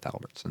grandfather are both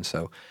Alberts, and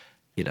so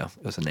it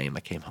was a name I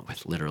came up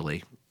with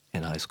literally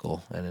in high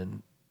school.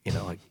 And then,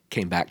 I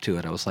came back to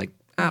it. I was like,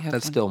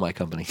 that's still my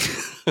company.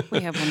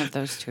 We have one of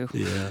those too.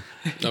 Yeah.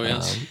 Oh,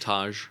 yes.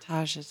 Taj.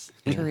 Taj is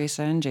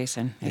Teresa and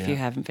Jason, if you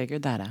haven't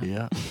figured that out.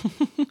 Yeah.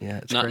 Yeah.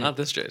 It's Not great. not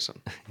this Jason,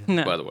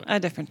 No, by the way. a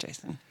different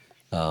Jason.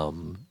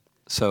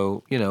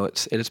 So,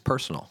 it is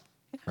personal,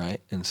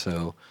 right? And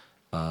so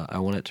I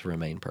want it to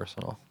remain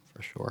personal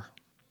for sure.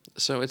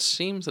 So it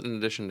seems that in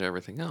addition to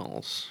everything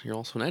else, you're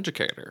also an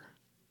educator.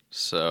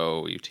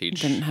 So you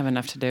teach. Didn't have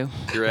enough to do.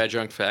 You're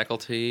adjunct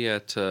faculty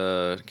at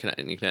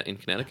in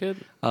Connecticut.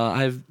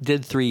 I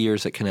did 3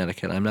 years at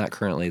Connecticut. I'm not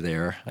currently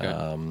there.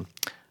 Okay.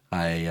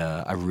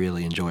 I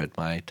really enjoyed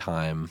my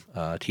time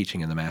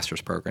teaching in the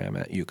master's program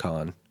at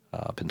UConn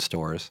up in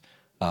Storrs.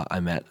 I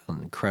met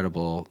an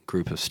incredible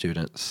group of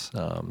students.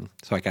 So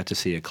I got to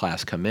see a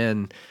class come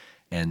in,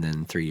 and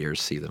then 3 years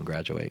see them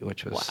graduate,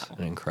 which was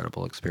an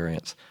incredible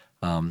experience.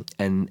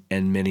 And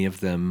many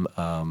of them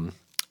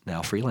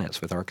now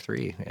freelance with Arc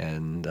 3,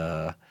 and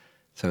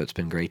so it's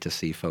been great to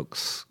see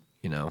folks,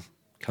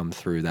 come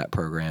through that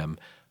program,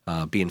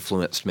 be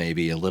influenced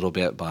maybe a little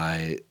bit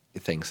by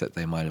things that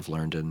they might have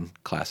learned in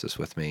classes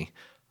with me,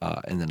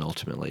 and then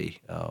ultimately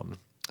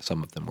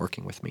some of them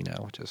working with me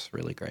now, which is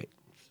really great.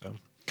 So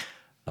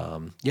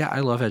yeah, I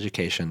love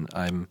education.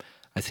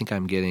 I think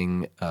I'm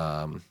getting,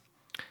 I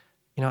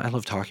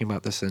love talking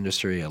about this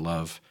industry. I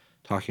love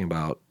talking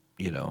about,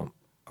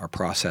 our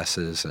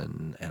processes,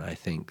 and I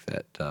think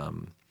that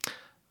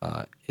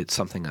it's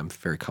something I'm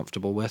very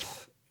comfortable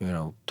with,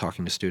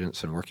 talking to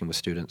students and working with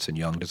students and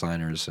young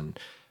designers. And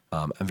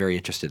I'm very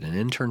interested in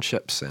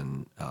internships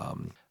and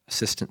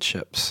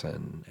assistantships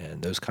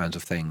and those kinds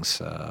of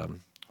things.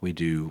 We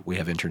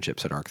have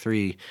internships at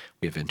ARC3.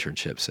 We have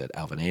internships at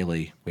Alvin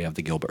Ailey. We have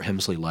the Gilbert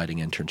Hemsley Lighting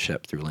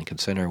Internship through Lincoln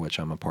Center, which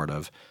I'm a part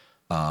of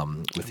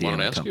with the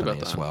Ailey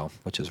Company as well,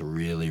 which is a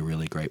really,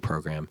 really great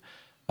program.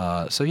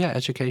 So yeah,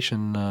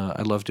 education.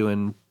 I love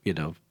doing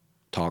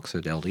talks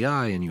at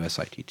LDI and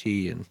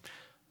USITT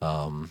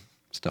and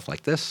stuff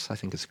like this. I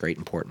think it's great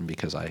important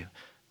because I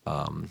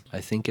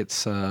think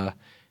it's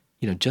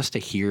just to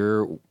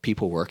hear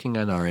people working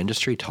in our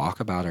industry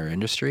talk about our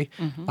industry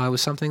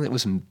was something that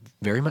was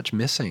very much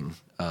missing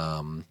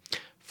from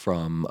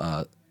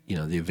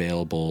the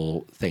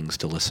available things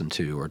to listen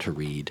to or to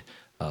read.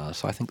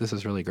 So I think this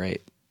is really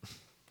great.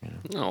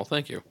 Oh,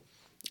 thank you.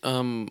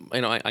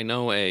 I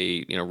know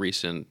a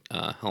recent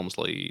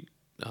Helmsley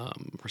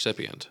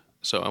recipient,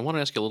 so I want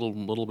to ask you a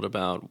little bit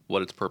about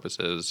what its purpose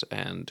is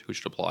and who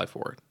should apply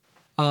for it.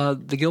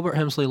 The Gilbert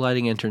Hemsley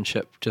Lighting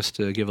Internship, just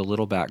to give a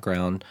little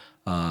background,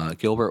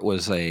 Gilbert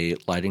was a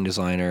lighting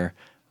designer,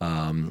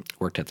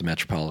 worked at the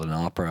Metropolitan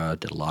Opera,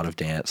 did a lot of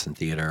dance and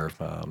theater.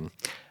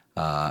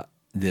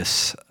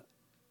 This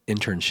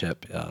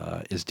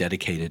internship is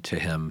dedicated to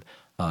him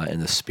in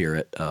the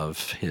spirit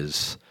of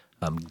his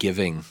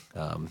giving.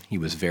 He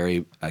was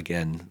very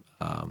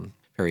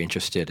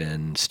interested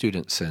in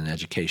students and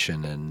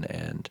education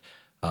and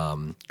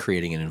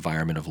creating an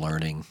environment of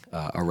learning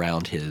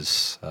around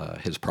his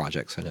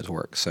projects and his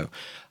work. So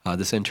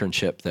this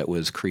internship that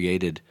was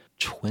created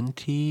I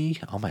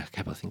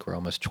think we're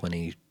almost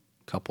 20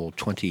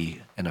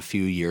 and a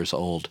few years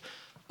old.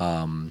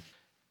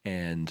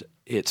 And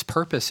its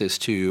purpose is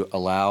to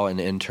allow an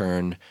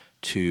intern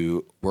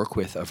to work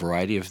with a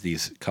variety of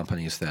these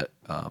companies that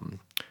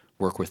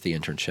work with the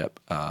internship.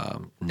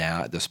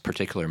 Now, at this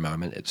particular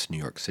moment, it's New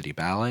York City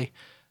Ballet,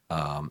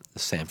 the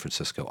San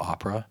Francisco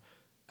Opera,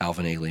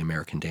 Alvin Ailey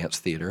American Dance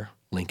Theater,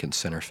 Lincoln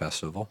Center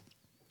Festival,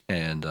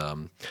 and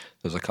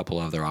there's a couple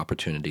other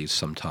opportunities.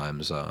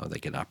 Sometimes they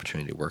get an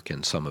opportunity to work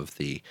in some of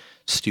the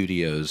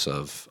studios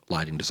of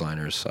lighting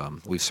designers.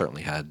 We've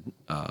certainly had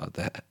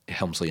the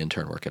Helmsley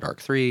intern work at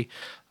ARC3.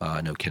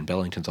 I know Ken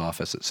Bellington's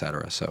office, et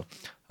cetera. So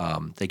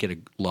they get a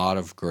lot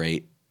of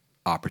great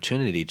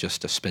opportunity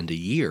just to spend a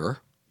year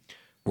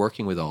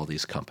working with all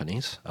these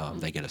companies.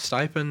 They get a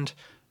stipend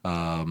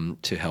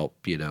to help,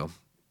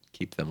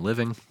 keep them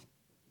living.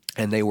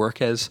 And they work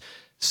as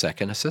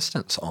second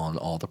assistants on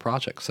all the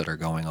projects that are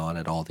going on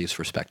at all these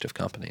respective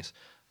companies.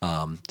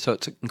 So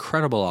it's an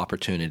incredible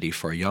opportunity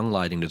for a young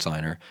lighting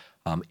designer.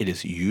 It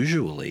is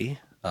usually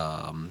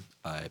a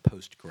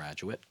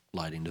postgraduate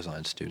lighting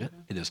design student.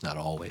 It is not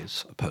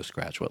always a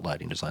postgraduate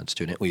lighting design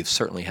student. We've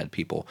certainly had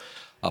people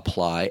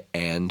apply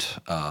and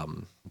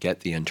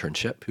get the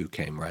internship who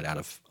came right out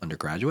of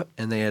undergraduate,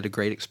 and they had a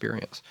great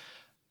experience.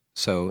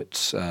 So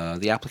it's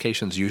the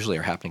applications usually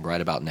are happening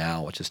right about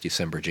now, which is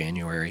December,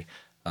 January,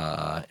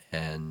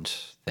 and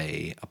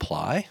they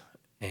apply,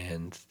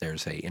 and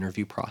there's a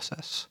interview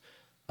process.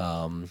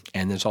 And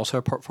there's also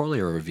a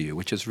portfolio review,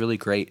 which is really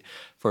great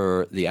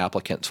for the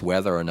applicants,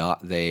 whether or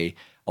not they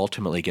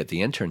ultimately get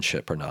the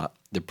internship or not.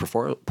 The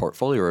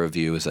portfolio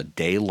review is a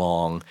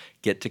day-long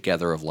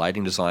get-together of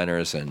lighting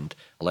designers and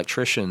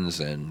electricians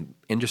and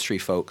industry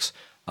folks,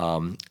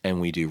 and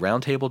we do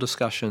roundtable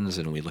discussions,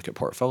 and we look at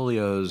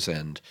portfolios,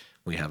 and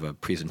we have a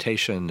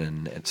presentation,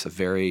 and it's a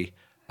very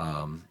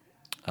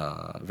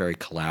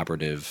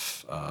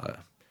collaborative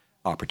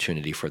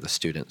opportunity for the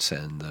students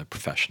and the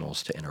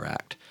professionals to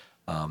interact.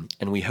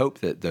 And we hope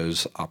that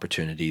those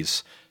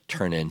opportunities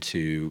turn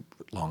into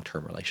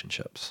long-term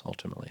relationships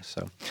ultimately.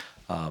 So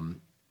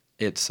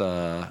it's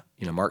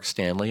Mark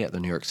Stanley at the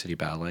New York City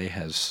Ballet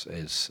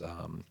has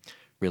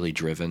really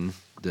driven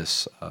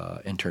this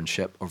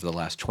internship over the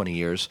last 20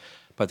 years.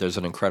 But there's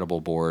an incredible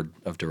board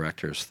of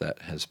directors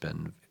that has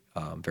been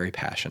very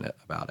passionate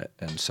about it,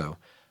 and so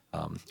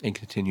it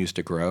continues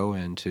to grow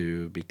and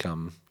to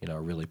become a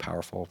really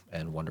powerful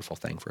and wonderful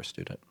thing for a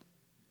student.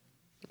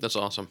 That's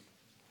awesome.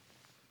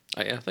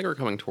 I think we're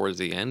coming towards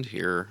the end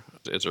here.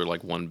 Is there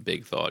like one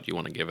big thought you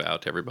want to give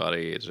out to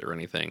everybody? Is there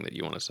anything that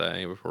you want to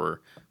say before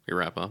we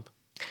wrap up?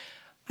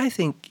 I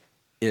think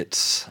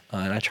it's,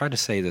 and I try to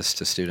say this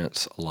to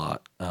students a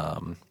lot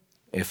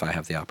if I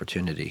have the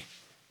opportunity.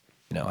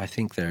 I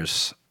think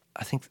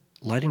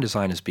lighting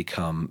design has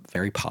become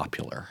very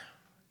popular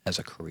as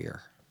a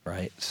career,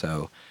 right?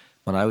 So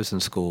when I was in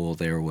school,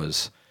 there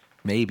was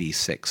maybe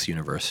 6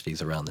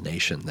 universities around the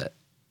nation that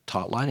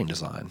taught lighting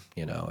design,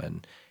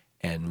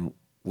 and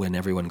when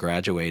everyone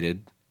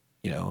graduated,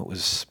 it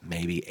was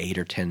maybe 8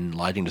 or 10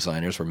 lighting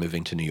designers were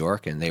moving to New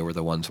York, and they were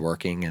the ones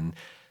working and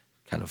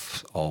kind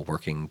of all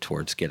working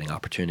towards getting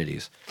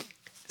opportunities.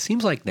 It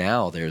seems like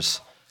now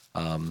there's,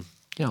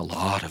 a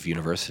lot of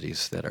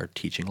universities that are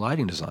teaching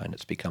lighting design.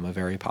 It's become a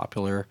very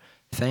popular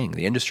thing.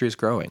 The industry is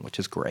growing, which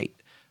is great.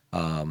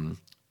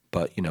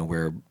 But,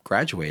 we're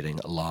graduating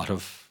a lot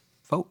of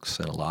folks,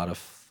 and a lot of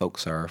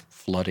folks are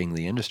flooding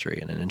the industry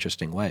in an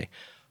interesting way.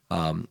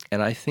 And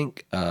I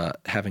think,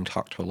 having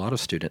talked to a lot of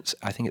students,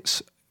 I think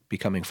it's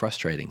becoming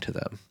frustrating to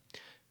them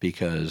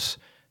because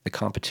the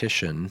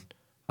competition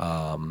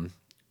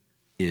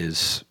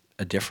is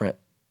a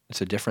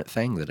different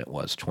thing than it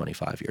was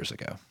 25 years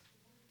ago,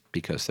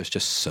 because there's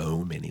just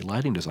so many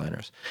lighting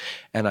designers.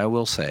 And I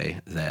will say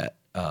that,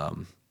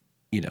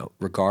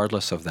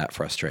 regardless of that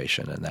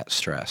frustration and that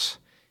stress,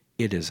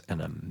 it is an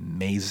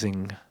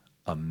amazing,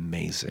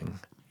 amazing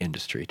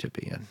industry to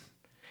be in.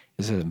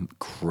 It's a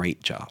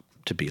great job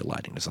to be a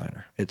lighting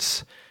designer.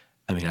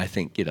 I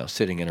think,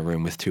 sitting in a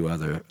room with two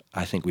other,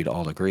 I think we'd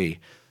all agree,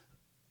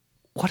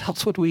 what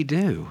else would we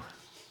do,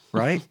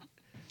 right?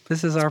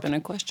 This is been a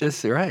question.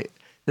 Right.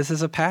 This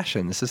is a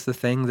passion. This is the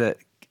thing that,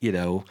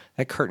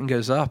 that curtain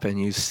goes up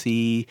and you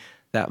see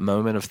that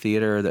moment of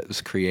theater that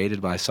was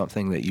created by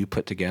something that you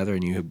put together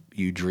and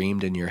you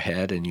dreamed in your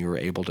head, and you were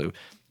able to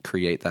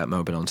create that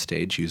moment on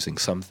stage using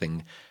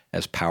something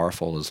as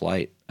powerful as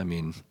light. I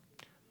mean,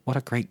 what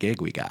a great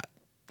gig we got.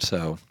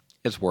 So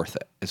it's worth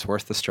it. It's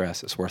worth the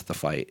stress. It's worth the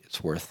fight.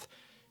 It's worth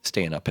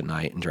staying up at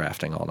night and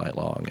drafting all night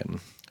long. And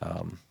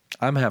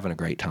I'm having a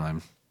great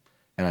time.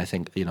 And I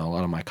think, a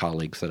lot of my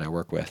colleagues that I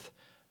work with,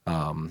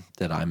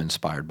 that I'm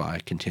inspired by,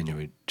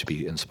 continue to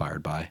be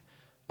inspired by.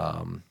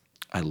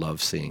 I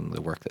love seeing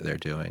the work that they're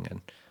doing.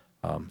 And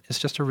it's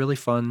just a really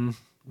fun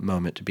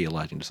moment to be a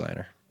lighting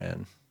designer.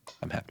 And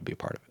I'm happy to be a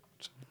part of it.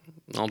 So.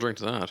 I'll drink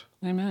to that.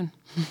 Amen.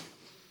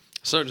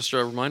 So just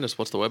remind us,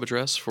 what's the web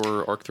address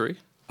for ARC3?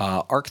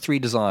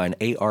 ARC3 Design,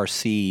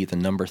 ARC, the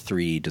number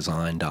 3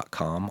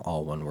 design.com,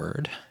 all one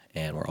word.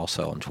 And we're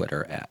also on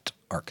Twitter at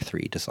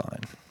ARC3 Design.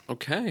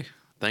 Okay.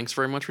 Thanks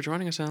very much for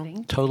joining us,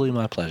 Al. Totally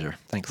my pleasure.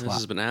 Thanks a lot. This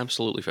has been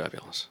absolutely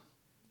fabulous.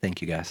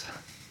 Thank you, guys.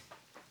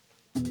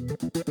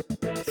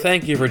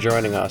 Thank you for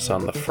joining us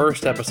on the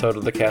first episode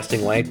of the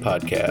Casting Light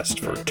podcast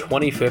for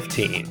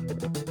 2015.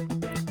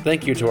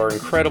 Thank you to our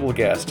incredible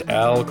guest,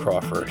 Al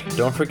Crawford.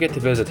 Don't forget to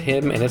visit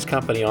him and his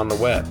company on the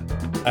web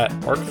at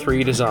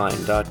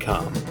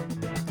arc3design.com.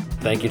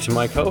 Thank you to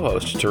my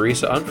co-host,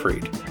 Teresa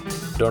Unfried.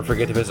 Don't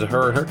forget to visit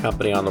her and her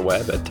company on the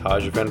web at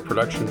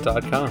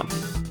tajeventproductions.com.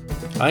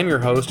 I'm your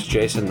host,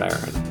 Jason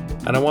Marin,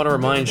 and I want to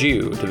remind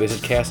you to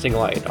visit Casting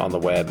Light on the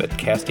web at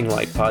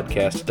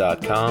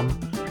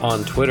castinglightpodcast.com,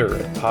 on Twitter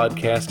at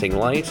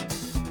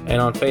podcastinglight,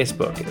 and on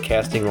Facebook at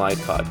Casting Light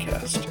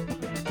Podcast.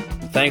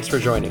 Thanks for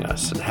joining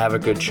us, and have a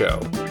good show.